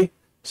 Okay.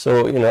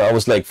 So, I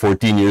was like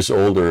 14 years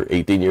old or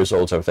 18 years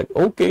old. So I was like,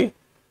 okay.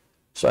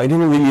 So I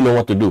didn't really know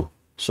what to do.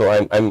 So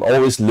I'm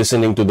always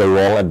listening to the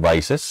wrong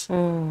advices.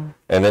 And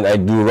then I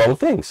do wrong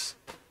things.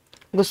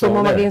 Gusto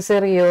mo maging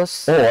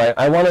serious? Oh,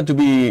 I wanted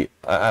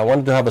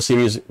to have a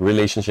serious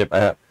relationship,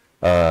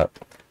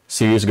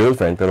 serious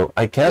girlfriend, pero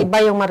I can't.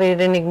 Iba yung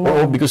maririnig mo.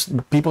 Oh, because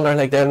people are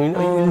like that.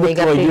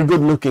 You're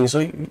good looking, so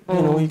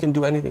you can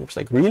do anything. It's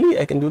like, really?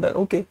 I can do that?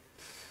 Okay.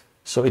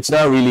 So it's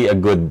not really a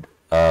good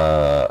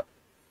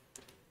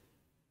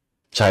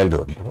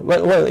childhood.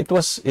 Well, it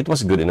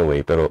was good in a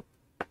way, pero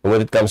when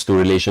it comes to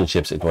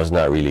relationships, it was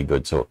not really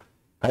good. So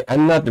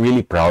I'm not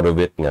really proud of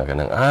it.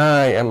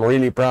 I am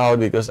really proud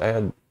because I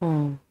had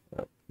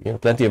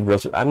plenty of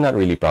girls. I'm not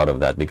really proud of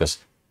that because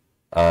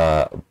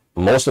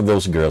most of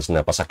those girls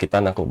na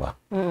pasakitan ako ba.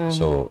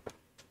 So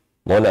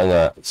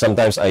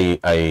sometimes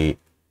I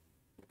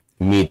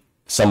meet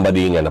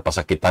somebody nga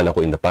napasakitan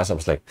ako in the past. I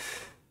was like,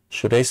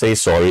 should I say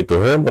sorry to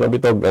her? But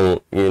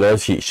you know,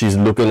 she's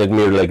looking at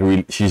me like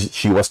really,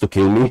 she wants to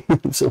kill me.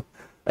 So,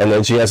 and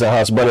then she has a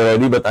husband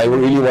already. But I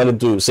really wanted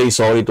to say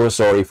sorry to her,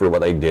 sorry for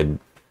what I did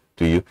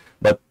to you.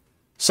 But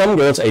some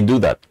girls, I do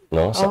that.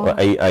 No, so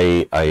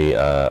I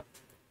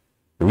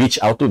reach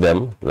out to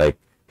them like,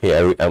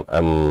 hey,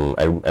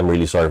 I'm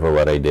really sorry for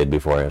what I did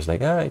before. I was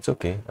like, it's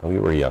okay. We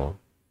were young.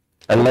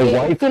 And my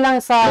wife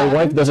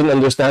doesn't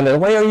understand that.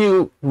 Why are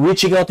you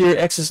reaching out to your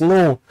exes?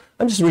 No,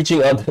 I'm just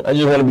reaching out. I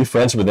just want to be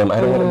friends with them. I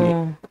don't want to be,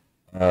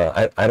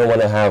 I don't want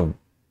to have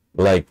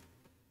like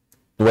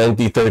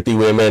 20, 30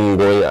 women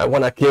going, I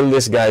want to kill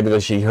this guy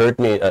because she hurt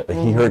me.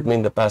 He hurt me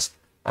in the past.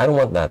 I don't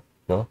want that.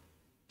 No.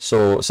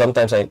 So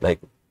sometimes I'm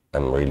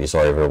really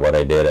sorry for what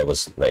I did. I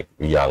was like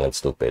young and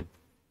stupid.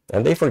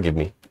 And they forgive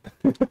me.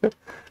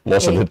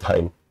 Most of the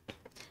time.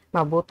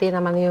 Mabuti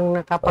naman yung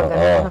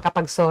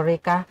nakapag-sorry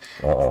ka.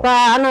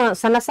 Ano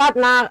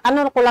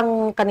ko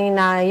lang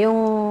kanina,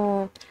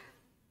 yung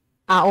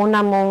una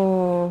mong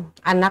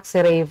anak, si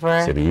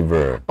River. Si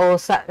River.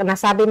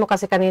 Nasabi mo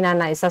kasi kanina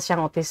na isa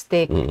siyang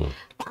autistic.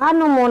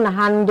 Paano mo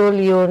na-handle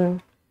yun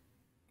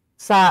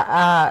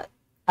sa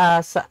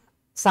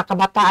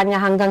kabataan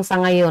niya hanggang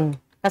sa ngayon?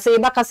 Kasi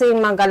iba kasi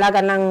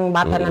mag-alaga ng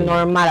bata na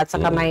normal at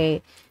saka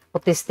may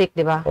autistic,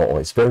 di ba? Oo,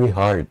 it's very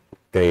hard.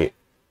 Okay.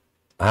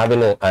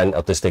 Having an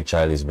autistic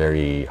child is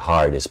very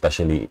hard,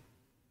 especially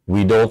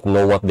we don't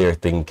know what they're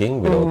thinking.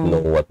 We don't know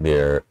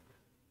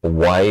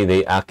why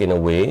they act in a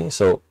way.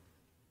 So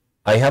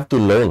I have to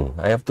learn.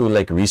 I have to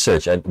like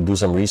research. I do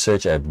some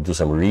research. I do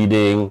some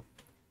reading.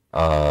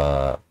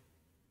 A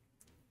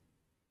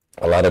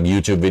lot of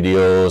YouTube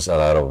videos, a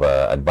lot of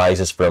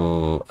advices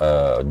from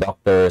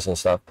doctors and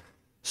stuff.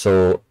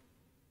 So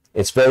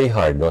it's very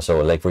hard. No?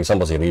 So like for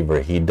example, si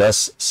River, he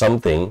does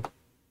something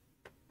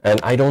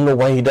and I don't know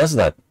why he does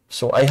that.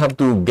 So I have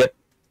to get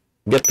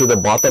to the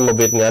bottom of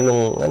it.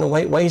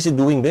 Why is he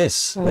doing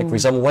this? Like for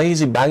example, why is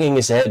he banging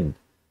his head?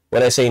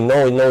 When I say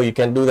no, you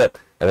can't do that,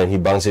 and then he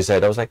bangs his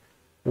head. I was like,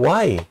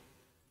 why?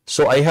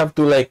 So I have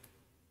to like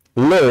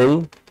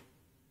learn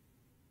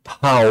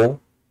how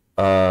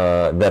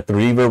that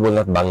River will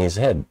not bang his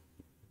head.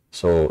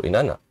 So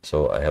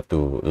so I have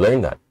to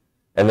learn that.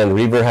 And then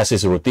River has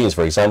his routines.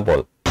 For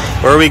example,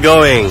 where are we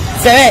going?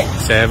 7,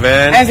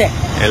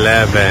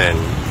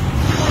 11.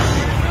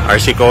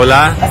 RC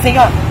Cola? RC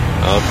Cola.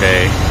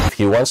 Okay. If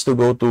he wants to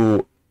go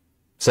to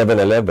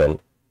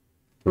 7-Eleven,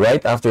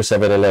 right after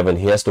 7-Eleven,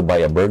 he has to buy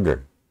a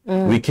burger.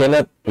 We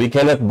cannot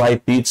buy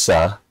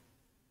pizza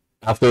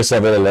after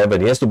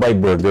 7-Eleven. He has to buy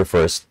burger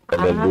first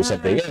and then do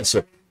something else.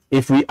 So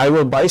if I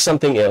will buy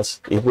something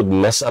else, it would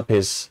mess up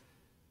his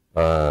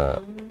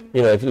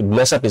it would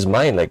mess up his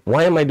mind. Like,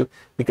 why am I doing?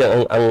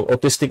 Because ang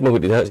autistic mo,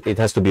 it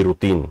has to be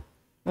routine.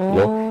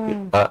 No?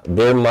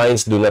 Their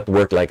minds do not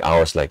work like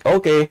ours. Like,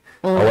 okay,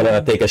 I want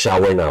to take a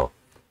shower now.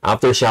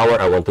 After shower,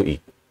 I want to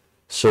eat.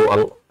 So,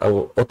 ang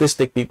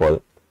autistic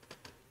people,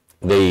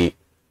 they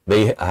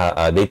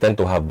tend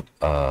to have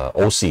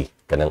OC,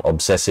 kanang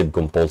obsessive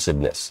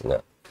compulsiveness.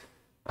 Na,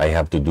 I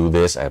have to do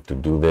this. I have to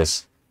do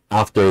this.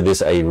 After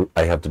this, I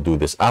have to do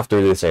this.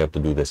 After this, I have to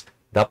do this.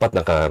 Dapat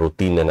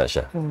naka-routine na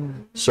siya.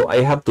 So,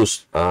 I have to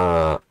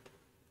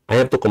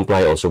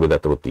comply also with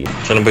that routine.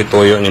 Saan ba yung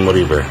toyo ni mo,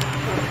 River?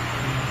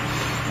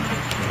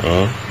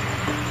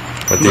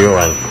 What do you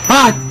want?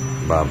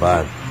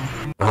 Babat.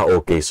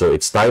 Okay. So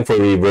it's time for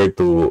River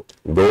to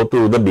go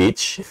to the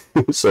beach.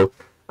 So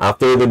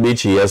after the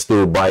beach, he has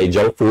to buy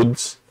junk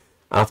foods.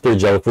 After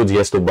junk foods, he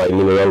has to buy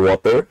mineral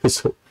water.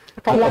 So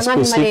at a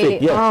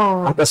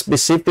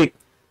specific,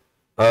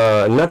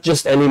 not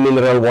just any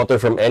mineral water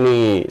from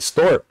any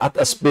store, at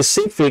a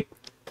specific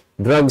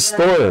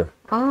drugstore.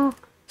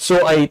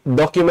 So I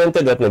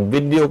documented that,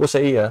 nag-video ko sa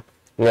iya,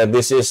 na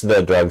this is the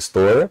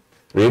drugstore.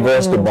 River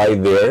has to buy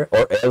there,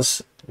 or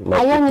else it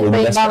will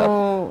mess up.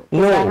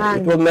 No,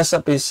 it will mess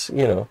up his,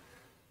 ang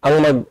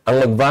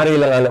mag-vary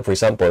lang, for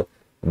example,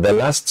 the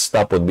last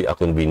stop would be a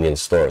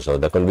convenience store. So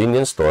the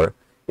convenience store,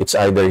 it's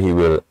either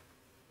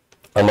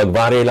ang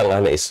mag-vary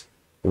lang is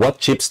what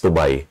chips to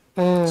buy.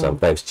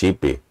 Sometimes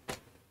cheapy.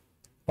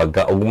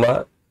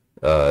 Pagka-ugma,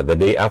 the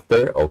day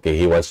after, okay,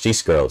 he wants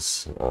cheese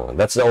curls.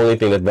 That's the only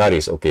thing that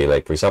varies. Okay,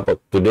 like for example,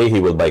 today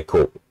he will buy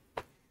Coke.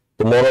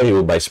 Tomorrow he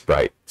will buy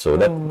Sprite. So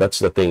that's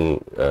the thing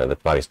that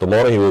varies.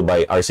 Tomorrow he will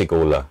buy RC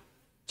Cola.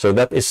 So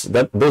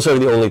those are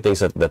the only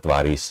things that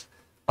varies.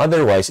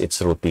 Otherwise, it's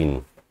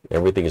routine.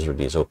 Everything is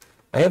routine. So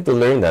I have to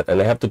learn that,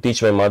 and I have to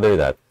teach my mother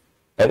that,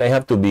 and I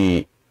have to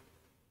be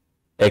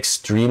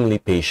extremely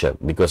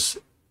patient because,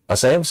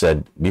 as I have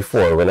said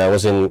before, when I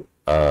was in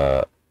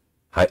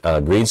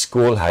grade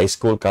school, high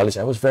school, college,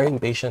 I was very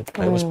impatient.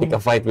 I was pick a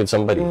fight with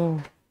somebody.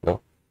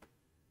 No?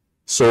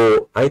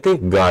 So I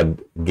think God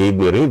gave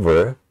me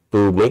River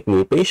to make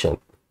me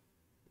patient,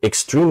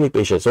 extremely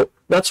patient. So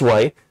that's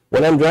why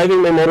when I'm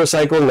driving my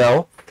motorcycle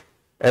now,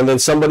 and then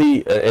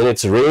somebody, and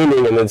it's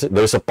raining, and then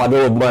there's a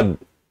puddle of mud,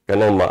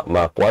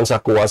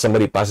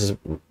 somebody passes,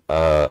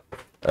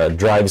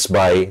 drives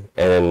by,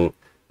 and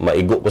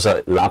maigo ko sa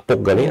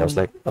lapok gani. I was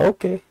like,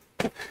 okay.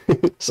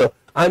 So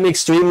I'm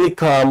extremely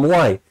calm.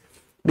 Why?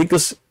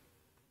 Because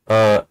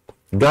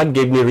God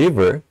gave me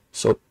river,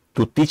 so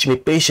to teach me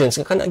patience.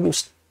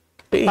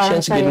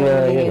 Patience, siya yung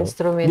naging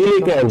instrumento.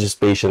 Dili ka, I'm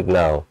just patient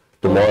now.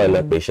 Tomorrow, I'm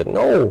not patient.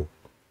 No.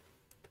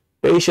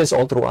 Patience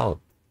all throughout.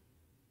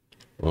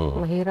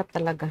 Mahirap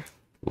talaga.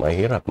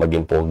 Mahirap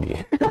maging pogi.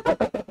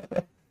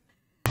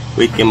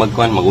 Wait, kaya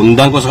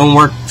magundang ko sa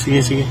homework.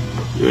 Sige.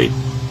 Wait.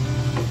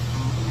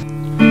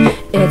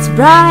 It's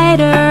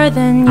brighter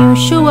than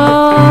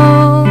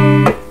usual.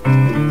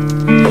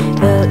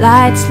 The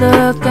lights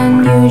look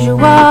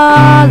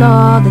unusual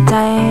all the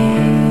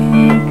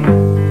time.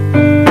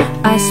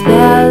 I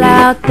spell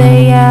out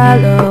the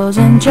yellows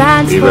and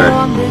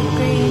transform the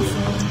greens.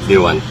 Do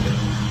you want?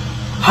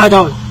 Hard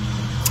on.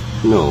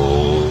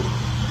 No.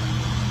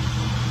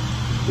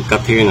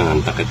 Cut hair na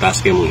lang.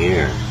 Takitas kayo mong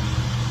hair.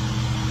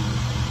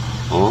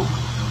 Oh?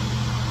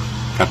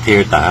 Cut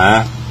hair ta,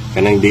 ha?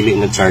 Kanang dili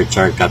na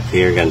char-char cut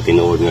hair, kan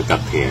tinuod nga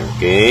cut hair,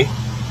 okay?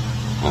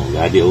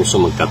 Daddy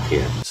also mag-cut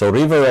hair. So,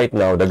 River right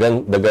now,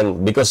 dagan,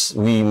 because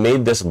we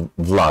made this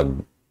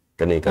vlog,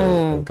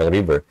 kang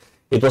River,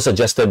 it was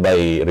suggested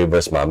by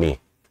River's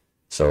mommy.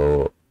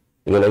 So,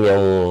 yun ang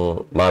yung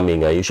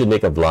mommy nga, you should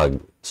make a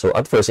vlog. So,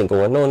 at first,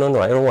 no,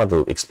 I don't want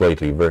to exploit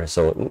River.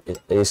 So,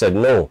 he said,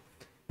 no,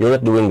 you're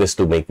not doing this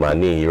to make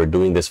money. You're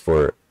doing this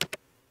for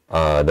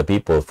the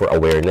people, for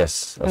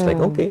awareness. I was like,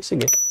 okay,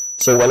 sige.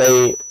 So, when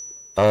I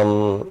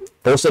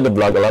posted the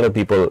vlog, a lot of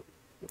people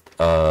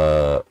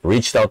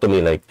reached out to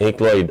me like, hey,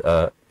 Cloyd,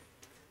 I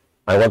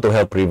want to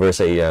help River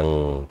sa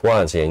iyang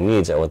sa iyang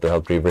needs. I want to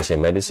help River sa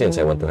iyang medicines.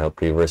 I want to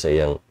help River sa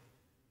iyang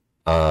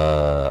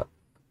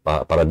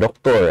para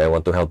doctor. I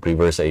want to help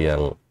River sa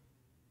iyang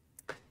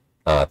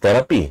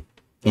therapy.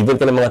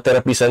 Even ka ng mga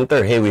therapy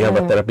center. Hey, we have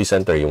a therapy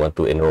center. You want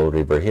to enroll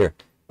River here?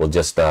 We'll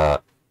just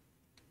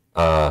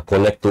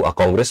connect to a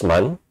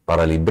congressman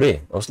para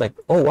libre. I was like,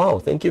 oh, wow,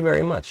 thank you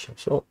very much.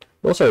 So,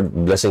 those are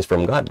blessings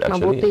from God,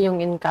 actually. Mabuti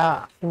yung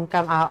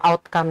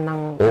outcome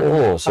ng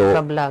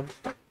pagka-vlog.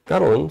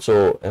 Karon,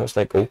 so, I was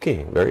like,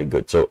 okay, very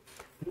good. So,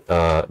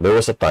 there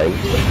was a time.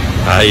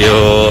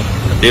 Ayo,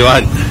 what do you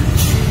want?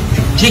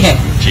 Chicken.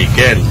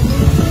 Chicken.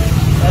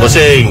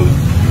 Pusing.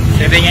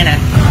 Sabi niya na.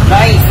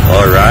 Rice.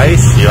 Oh,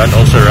 rice. You want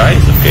also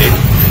rice? Okay.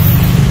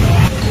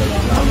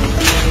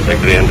 Like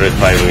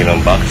 305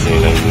 ng box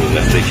ng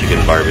Nestle Chicken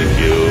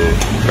Barbecue.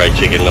 Fried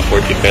chicken na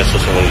 40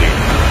 pesos only.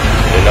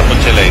 And dapat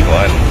sila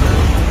ikuan.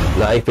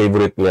 Na ay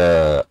favorite na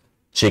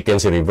chicken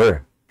si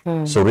River.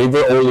 So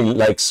River only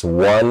likes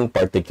one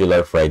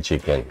particular fried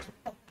chicken.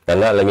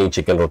 Kana lang yung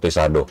chicken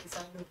rotisado.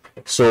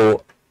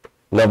 So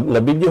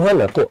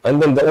nabidyohan ako. And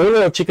then the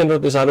owner of chicken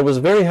rotisado was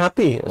very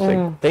happy. I was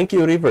like, thank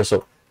you, River.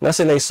 So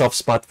nasa na soft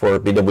spot for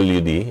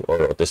PWD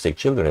or autistic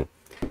children.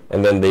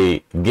 And then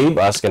they gave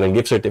us kanang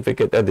gift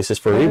certificate. This is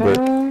for River.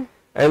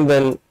 And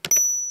then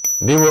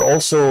they were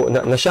also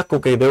na-shock ko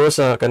kay there was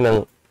a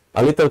kanang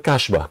a little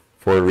cash ba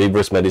for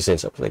River's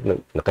medicines. I was like,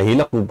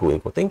 nakahilak ko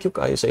thank you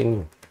kayo sa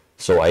inyo.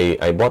 So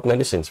I bought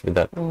medicines with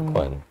that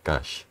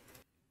cash.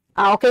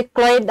 Okay,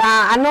 Cloyd,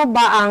 ano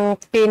ba ang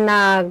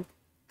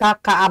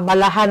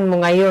pinagkakaabalahan mo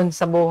ngayon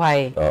sa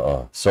buhay?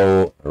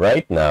 So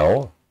right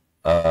now,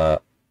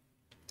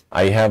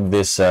 I have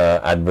this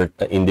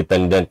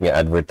independent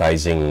nga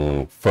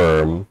advertising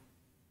firm.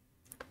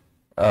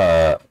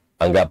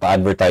 Ang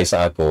pa-advertise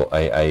ako,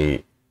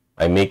 I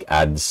make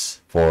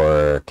ads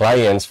for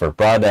clients, for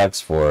products,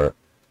 for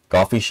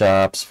coffee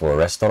shops, for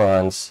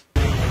restaurants.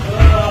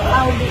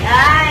 Wow, di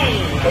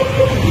ay.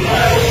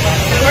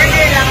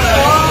 Order lang ko.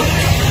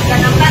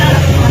 Ganang parang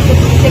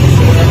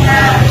sexy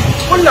na.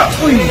 Wala,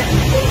 uy.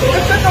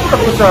 Nagtatawag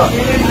ako sa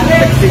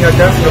sexy nga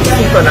dyan.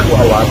 Nagustuhan ako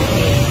awat.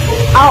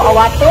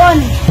 Awaton.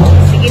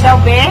 Sige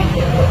daw, be.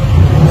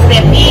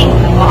 Stepping.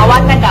 O,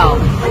 awat ka daw.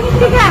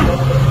 Sige ka.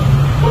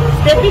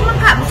 Stepping man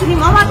ka. Gusto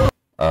niyo awat.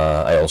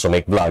 I also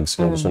make vlogs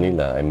kung gusto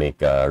nila. I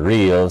make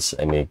reels,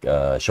 I make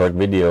short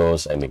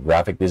videos, I make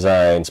graphic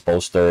designs,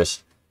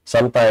 posters.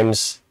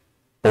 Sometimes,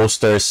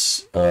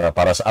 posters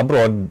para sa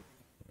abroad,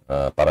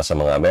 para sa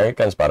mga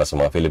Americans, para sa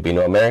mga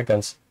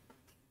Filipino-Americans.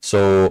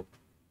 So,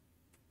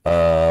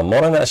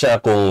 mura na siya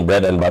akong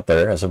bread and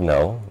butter as of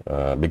now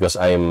because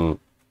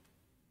I'm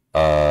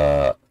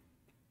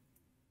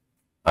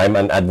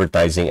an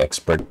advertising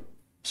expert.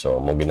 So,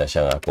 mo gina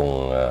siya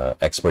akong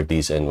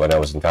expertise. And when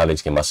I was in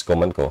college,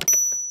 kimaskoman ko.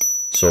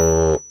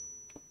 So,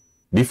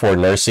 before,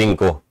 nursing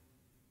ko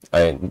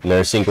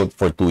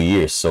for 2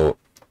 years. So,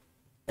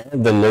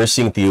 the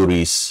nursing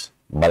theories,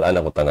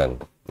 balaan ako tanan.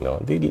 No,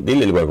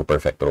 dili ko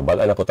perfect, pero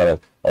balaan ako tanan.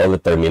 All the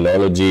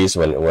terminologies,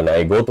 when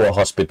I go to a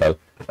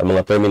hospital, ang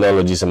mga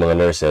terminologies sa mga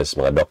nurses,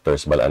 mga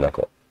doctors, balaan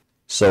ako.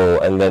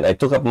 So, and then I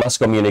took up mass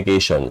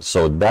communication.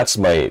 So, that's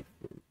my,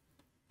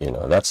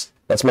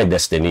 that's my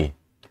destiny.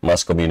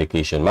 Mass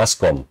communication, mass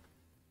com.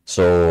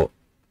 So,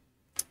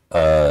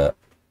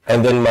 and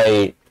then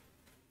my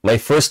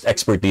first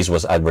expertise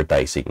was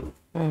advertising.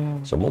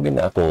 So,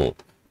 mugin na akong,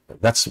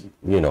 that's,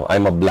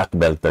 I'm a black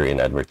belter in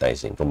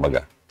advertising,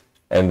 kumbaga.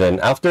 And then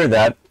after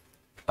that,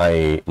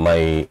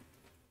 my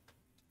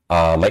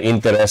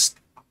interest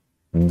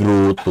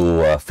grew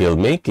to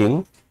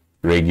filmmaking,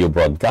 radio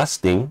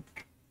broadcasting,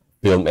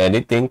 film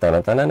editing,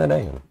 tanan-tanan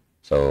na yun.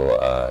 So,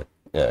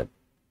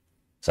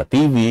 sa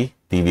TV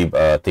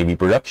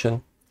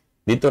production,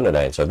 dito na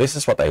yun. So, this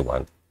is what I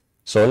want.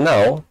 So,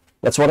 now,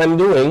 that's what I'm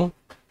doing.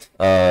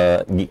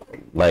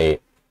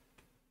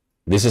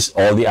 This is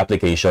all the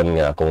application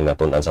nga kung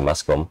natunan sa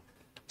Mascom.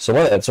 So,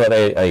 that's what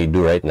I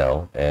do right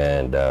now.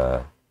 And,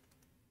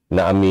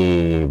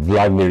 naami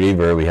vlog ni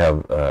River. We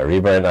have,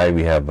 River and I,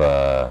 we have,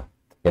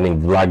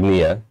 kaning vlog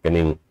niya,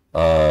 kaning,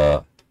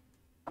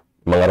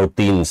 mga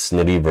routines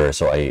ni River.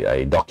 So,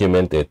 I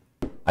document it.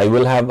 I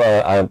will have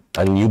a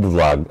new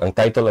vlog. Ang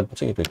title,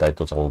 sige, ito yung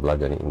title sa akong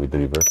vlog with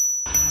River.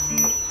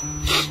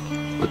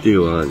 What do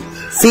you want?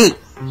 C.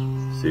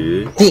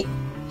 C? T.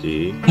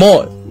 T?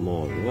 More.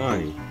 More.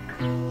 Why?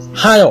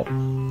 Hello.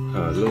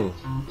 Hello.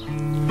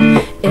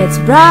 It's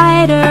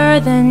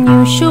brighter than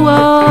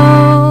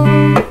usual.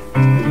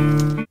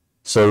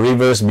 So,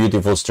 River's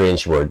Beautiful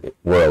Strange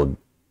World.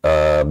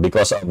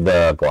 Because of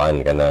the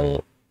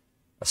kanang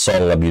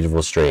song na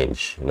Beautiful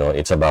Strange, you know,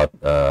 it's about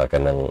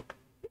kanang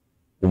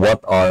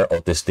what are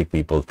autistic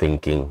people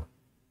thinking.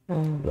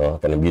 No,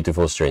 kanang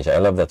Beautiful Strange. I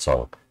love that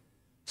song.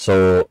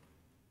 So,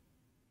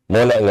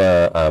 muna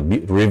nga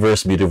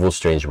River's Beautiful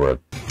Strange World.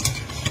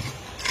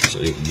 So,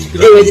 you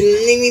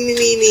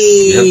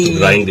have to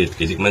grind it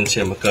kasi man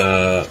siya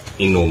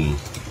maka-inom.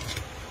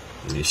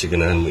 Hindi siya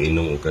ganahan mo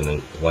inom o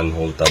kanang one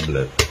whole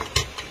tablet.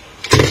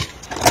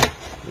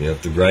 You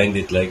have to grind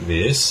it like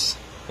this.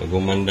 Pag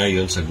umanda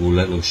yun sa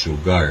gula ng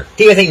sugar.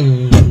 Tiga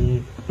sing.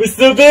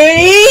 Gusto ko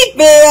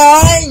ito.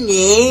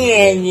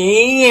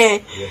 You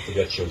have to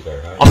get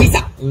sugar, ha?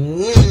 Opisa.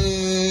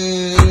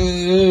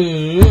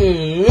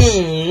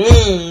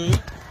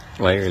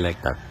 Why are you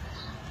like that?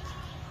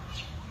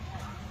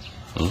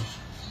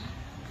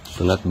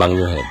 Do not bang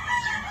your head.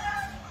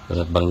 Do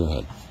not bang your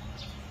head.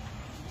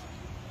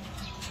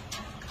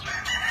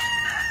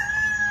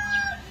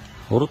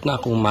 Hurot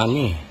na akong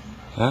mani.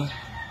 Ha?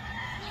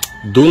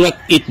 Do not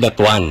eat that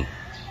one.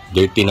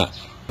 Dirty na.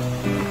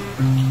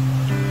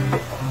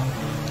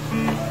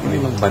 Hindi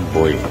mag bad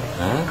boy.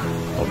 Ha?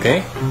 Okay?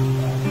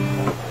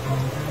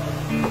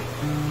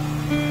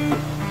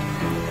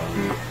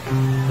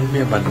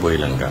 Hindi bad boy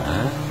lang ka,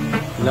 ha?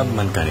 Love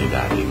man ka ni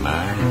daddy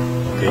man.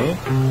 Okay?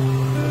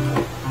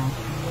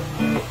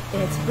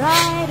 It's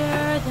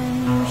brighter than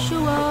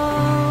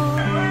usual.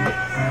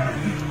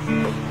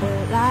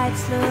 The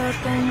lights look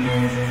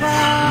unusual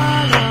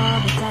all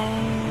the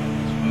time.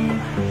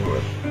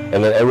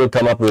 And then I will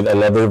come up with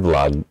another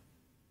vlog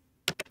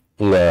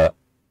na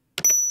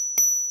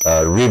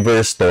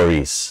river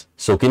stories.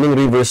 So, kining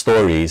river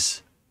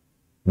stories,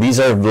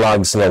 these are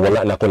vlogs na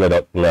wala na ko na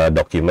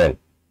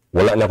document.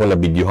 Wala na ko na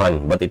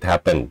videohan, but it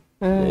happened.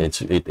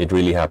 It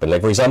really happened.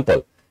 Like, for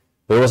example,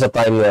 there was a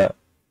time na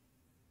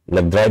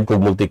nag-drive ko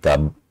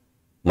multicab.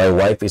 My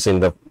wife is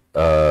in the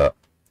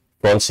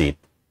front seat.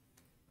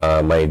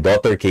 My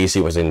daughter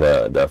Casey was in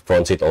the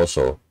front seat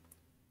also.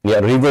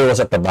 River was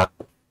at the back.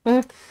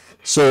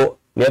 So,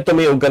 niya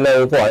tumiyog ka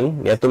ng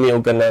kuan, we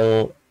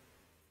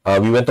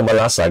went to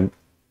Malasag,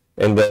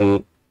 and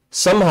then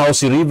somehow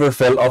si River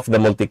fell off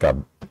the multicab.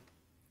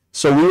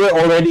 So, we were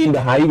already in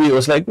the highway. It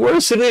was like,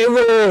 where's si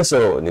River?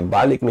 So,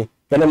 nibalik mi.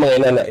 Kana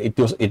mga inana,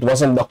 it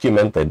wasn't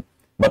documented,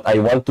 but I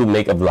want to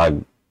make a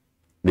vlog.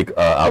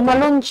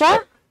 Umalon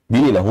siya?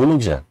 Dili, nahulog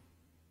siya.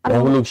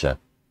 Nahulog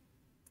siya.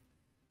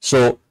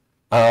 So,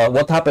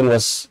 what happened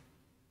was,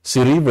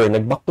 si River,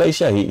 nagbaklay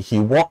siya.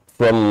 He walked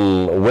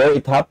from where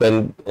it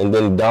happened and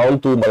then down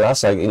to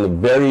Malasag in a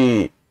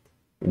very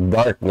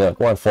dark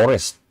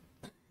forest.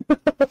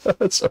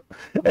 So,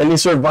 and he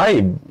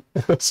survived.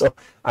 So,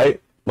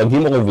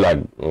 maghimo ko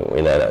vlog.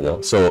 No?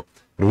 So,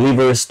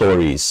 River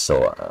Stories.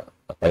 So,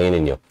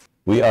 panginin nyo.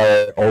 We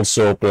are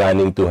also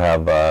planning to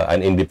have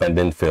an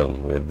independent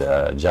film with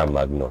Jam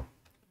Magno.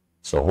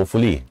 So,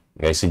 hopefully,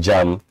 guys, si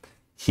Jam,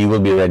 he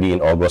will be ready in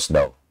August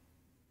daw.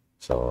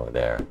 So,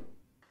 there.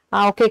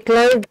 Okay,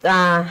 Claude,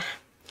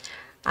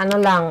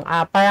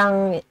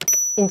 parang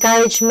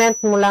encouragement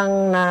mo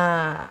lang na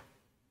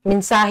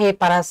mensahe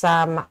para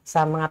sa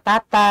mga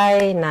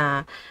tatay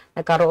na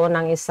nagkaroon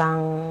ng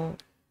isang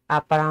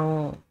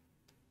parang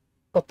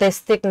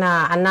autistic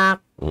na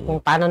anak, kung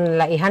paano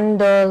nila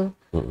i-handle.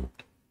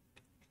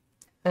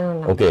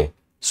 Okay,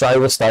 so I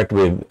will start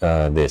with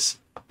this.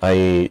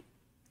 We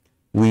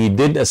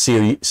did a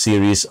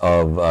series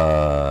of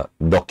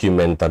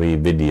documentary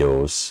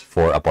videos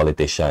for a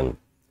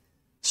politician.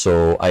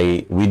 So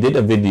we did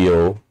a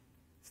video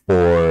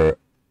for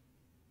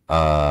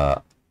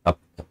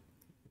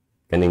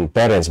kaning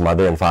parents,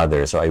 mother and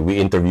father. So we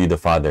interviewed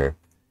the father.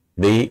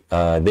 They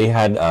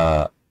had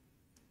a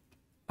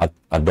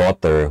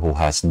daughter who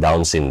has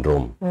Down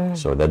syndrome.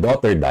 So the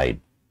daughter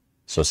died.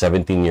 So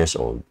 17 years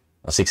old,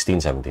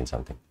 16, 17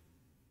 something.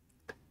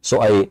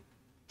 So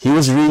he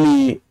was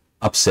really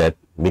upset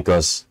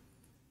because,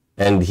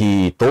 and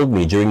he told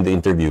me during the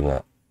interview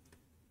nga,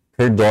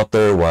 her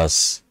daughter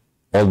was,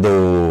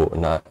 although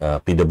na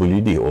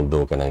PWD,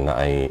 although kanang na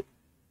ay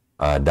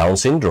Down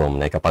syndrome,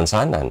 na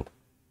kapansanan,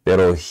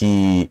 Pero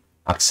he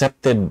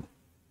accepted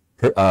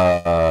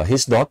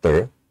his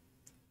daughter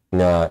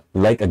na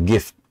like a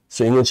gift.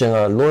 So ingon siya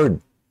nga, Lord,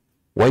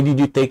 why did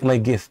you take my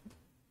gift?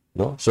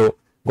 No? So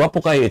gwapo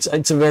kayo. It's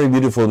a very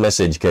beautiful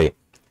message kay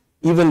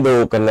even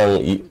though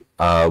kanang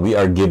we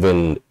are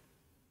given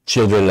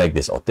children like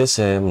this,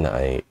 autism,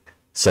 na ay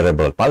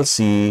cerebral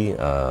palsy,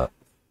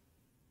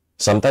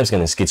 sometimes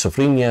kanang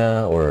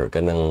schizophrenia, or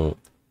kanang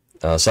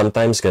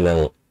sometimes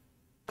kanang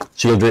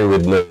children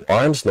with no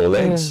arms, no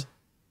legs,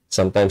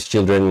 sometimes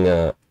children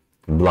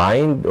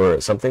blind or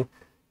something.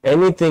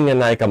 Anything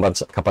na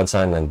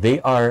kapansanan, they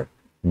are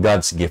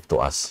God's gift to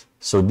us.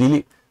 So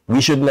we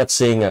should not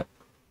say nga,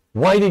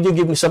 why did you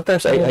give me?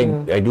 Sometimes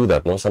I do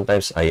that. No,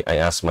 sometimes I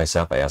ask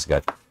myself, I ask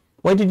God,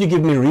 why did you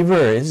give me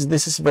river?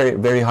 This is very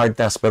very hard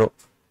task. Pero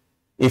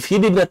if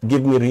He did not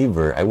give me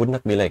river, I would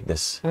not be like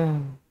this.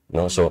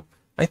 No, so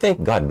I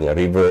thank God.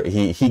 River,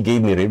 He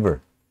gave me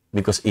river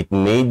because it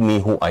made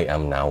me who I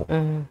am now.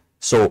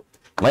 So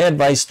my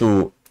advice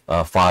to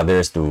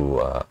fathers,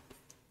 to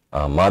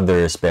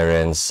mothers,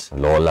 parents,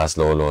 lolas,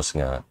 lolos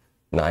nga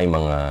na ay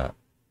mga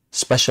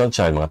special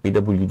child, mga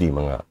PWD,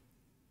 mga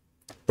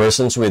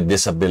persons with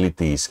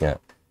disabilities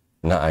nga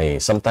na ay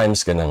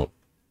sometimes kanang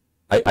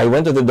I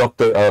went to the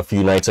doctor a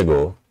few nights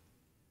ago.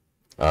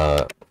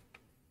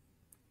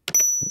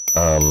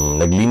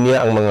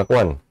 Naglinya ang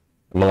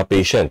mga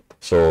patient.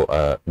 So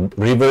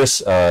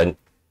reverse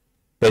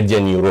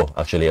Pedianeuro.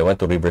 Actually, I went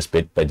to reverse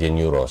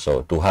Pedianeuro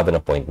so to have an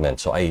appointment.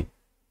 So I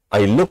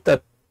looked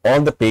at all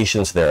the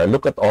patients there. I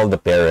looked at all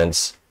the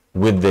parents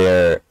with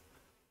their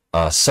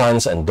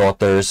sons and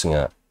daughters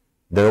nga.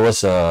 There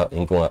was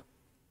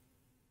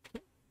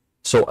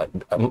so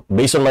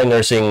based on my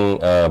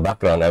nursing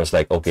background, I was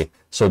like, okay,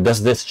 so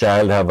does this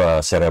child have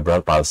a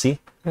cerebral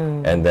palsy?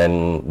 And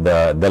then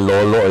the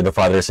lolo or the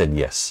father said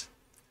yes.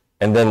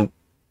 And then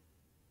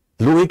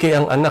luwi kay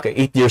ang anak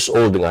 8 years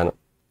old nga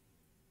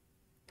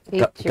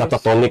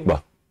catatonic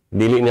ba?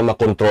 Dili niya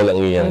makontrol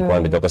ang iyang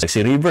kwan bitaw kasi si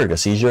River,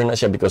 seizure na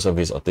siya because of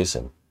his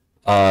autism.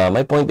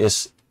 My point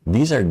is,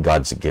 these are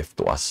God's gift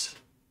to us.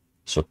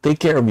 So take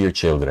care of your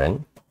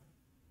children.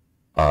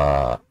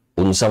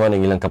 Unsa man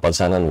ang ilang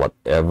kapansanan,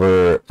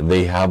 whatever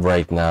they have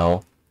right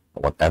now,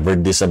 whatever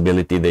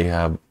disability they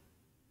have,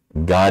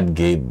 God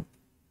gave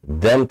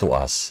them to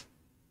us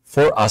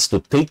for us to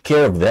take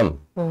care of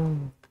them.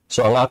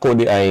 So ang ako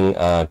di ay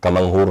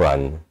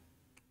kamanghuran,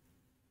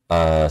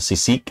 si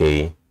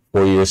CK,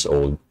 4 years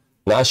old,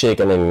 naa siya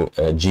ka ng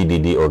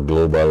GDD or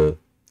Global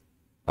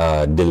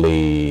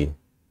Delay,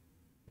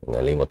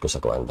 nalimot ko sa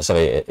kuan. Basta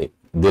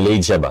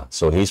delayed siya ba?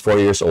 So he's 4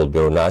 years old,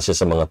 pero naa siya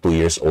sa mga 2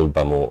 years old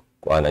pa mo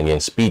kuan ang iyang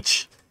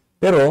speech.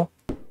 Pero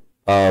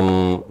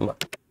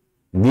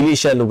dili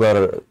siya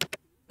lugar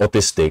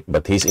autistic,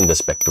 but he's in the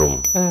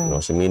spectrum.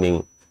 No? So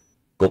meaning,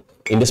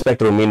 in the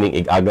spectrum meaning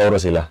igagaw ra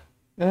sila.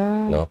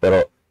 No?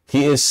 Pero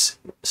he is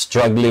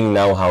struggling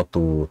now how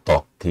to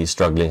talk. He's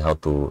struggling how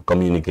to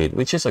communicate,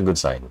 which is a good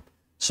sign.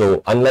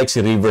 So, unlike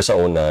si River sa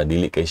una,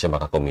 dili kay siya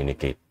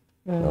maka-communicate.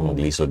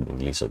 Maglisod.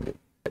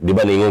 Di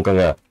ba, ningon ka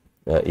nga,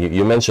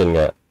 you mentioned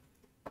nga,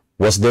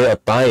 was there a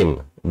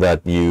time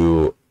that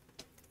you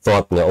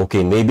thought nga,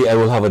 okay, maybe I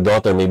will have a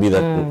daughter, maybe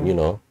that, you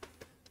know.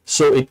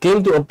 So, it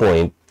came to a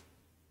point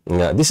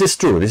nga, this is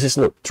true, this is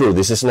not true,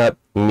 this is not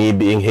me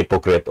being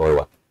hypocrite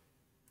or what.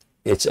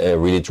 It's a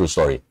really true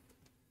story.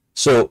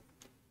 So,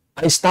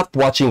 I stopped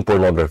watching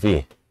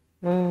pornography.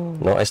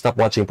 No, I stopped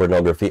watching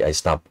pornography. I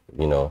stopped,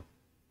 you know,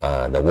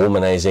 the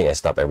womanizing. I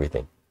stopped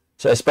everything.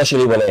 So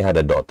especially when I had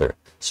a daughter.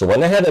 So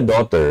when I had a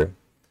daughter,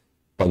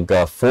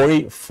 pagka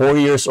 4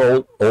 years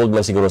old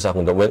man siguro sa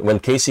akong when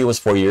Casey was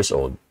 4 years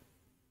old.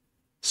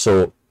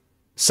 So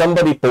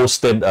somebody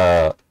posted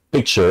a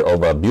picture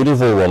of a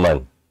beautiful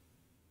woman.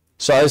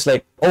 So I was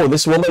like, oh,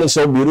 this woman is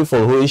so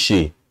beautiful. Who is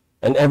she?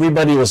 And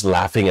everybody was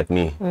laughing at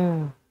me.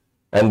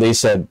 And they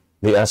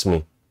asked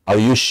me, are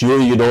you sure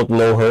you don't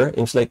know her?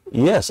 And it's like,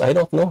 yes, I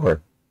don't know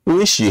her. Who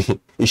is she?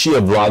 Is she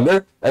a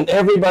vlogger? And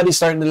everybody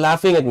started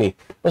laughing at me.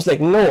 I was like,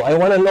 no, I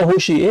want to know who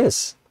she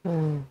is.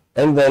 And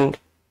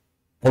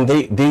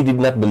they did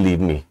not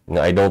believe me.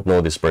 I don't know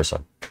this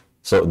person.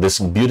 So this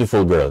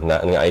beautiful girl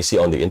na I see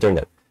on the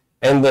internet.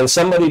 And then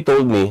somebody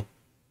told me,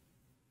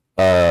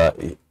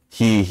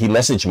 he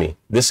messaged me.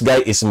 This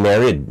guy is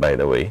married, by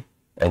the way.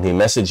 And he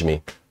messaged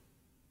me,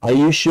 are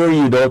you sure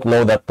you don't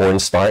know that porn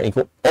star?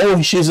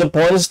 Oh, she's a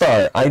porn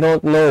star. I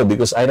don't know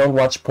because I don't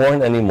watch porn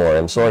anymore.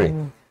 I'm sorry.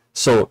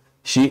 So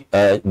he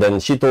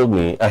told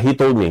me,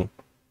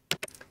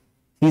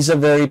 he's a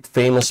very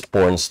famous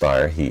porn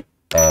star.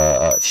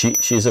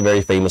 She's a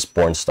very famous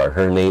porn star.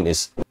 Her name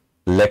is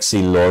Lexi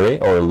Lore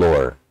or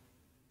Lore.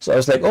 So I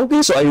was like,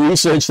 okay. So I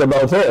researched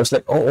about her. I was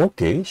like, oh,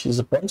 okay. She's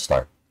a porn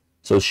star.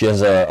 So she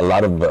has a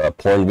lot of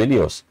porn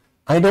videos.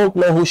 I don't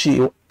know who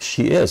she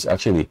is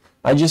actually.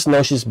 I just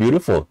know she's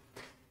beautiful.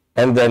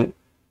 And then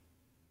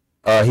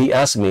he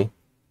asked me,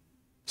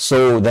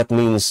 so that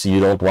means you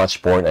don't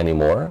watch porn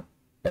anymore?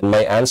 And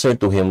my answer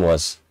to him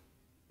was,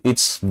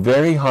 it's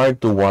very hard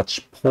to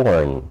watch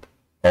porn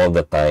all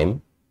the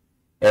time.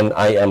 And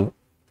I am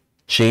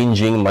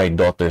changing my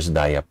daughter's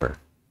diaper.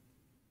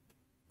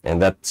 And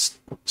that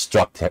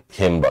struck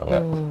him.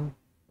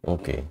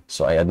 Okay,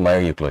 so I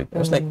admire you, Chloe. I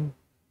was like,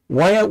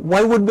 why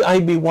would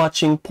I be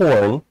watching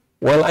porn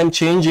while I'm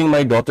changing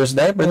my daughter's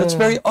diaper? That's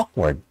very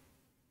awkward.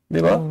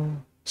 Diba?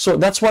 So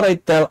that's what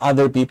I tell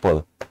other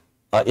people,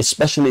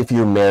 especially if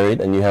you're married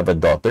and you have a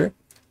daughter.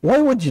 Why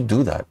would you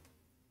do that?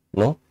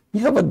 No?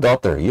 You have a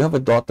daughter.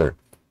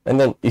 And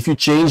then if you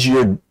change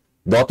your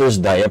daughter's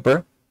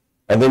diaper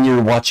and then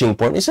you're watching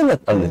porn, isn't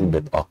that a little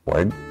bit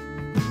awkward?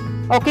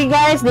 Okay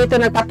guys, dito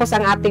natapos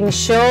ang ating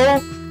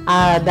show.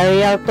 The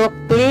Real Talk.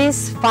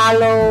 Please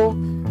follow,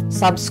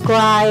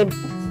 subscribe,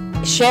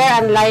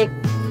 share and like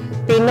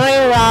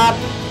Pinoy Rap,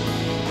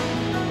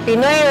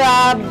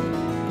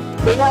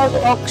 Real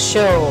Talk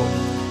Show.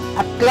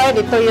 At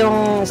Clyde, ito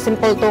yung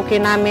simple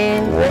token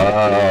namin.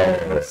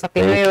 Wow. Sa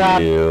Pinoy Thank Rap,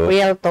 you.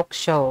 Real Talk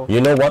Show. You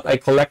know what? I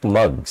collect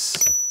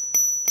mugs.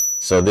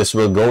 So this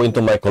will go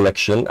into my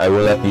collection. I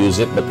will not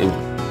use it, but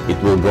it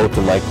will go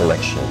to my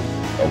collection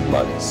of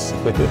mugs.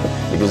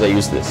 Because I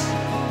use this.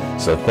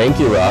 So thank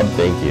you, Rob.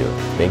 Thank you.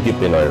 Thank you,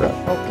 Pinoy Rap.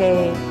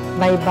 Okay.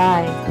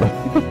 Bye-bye.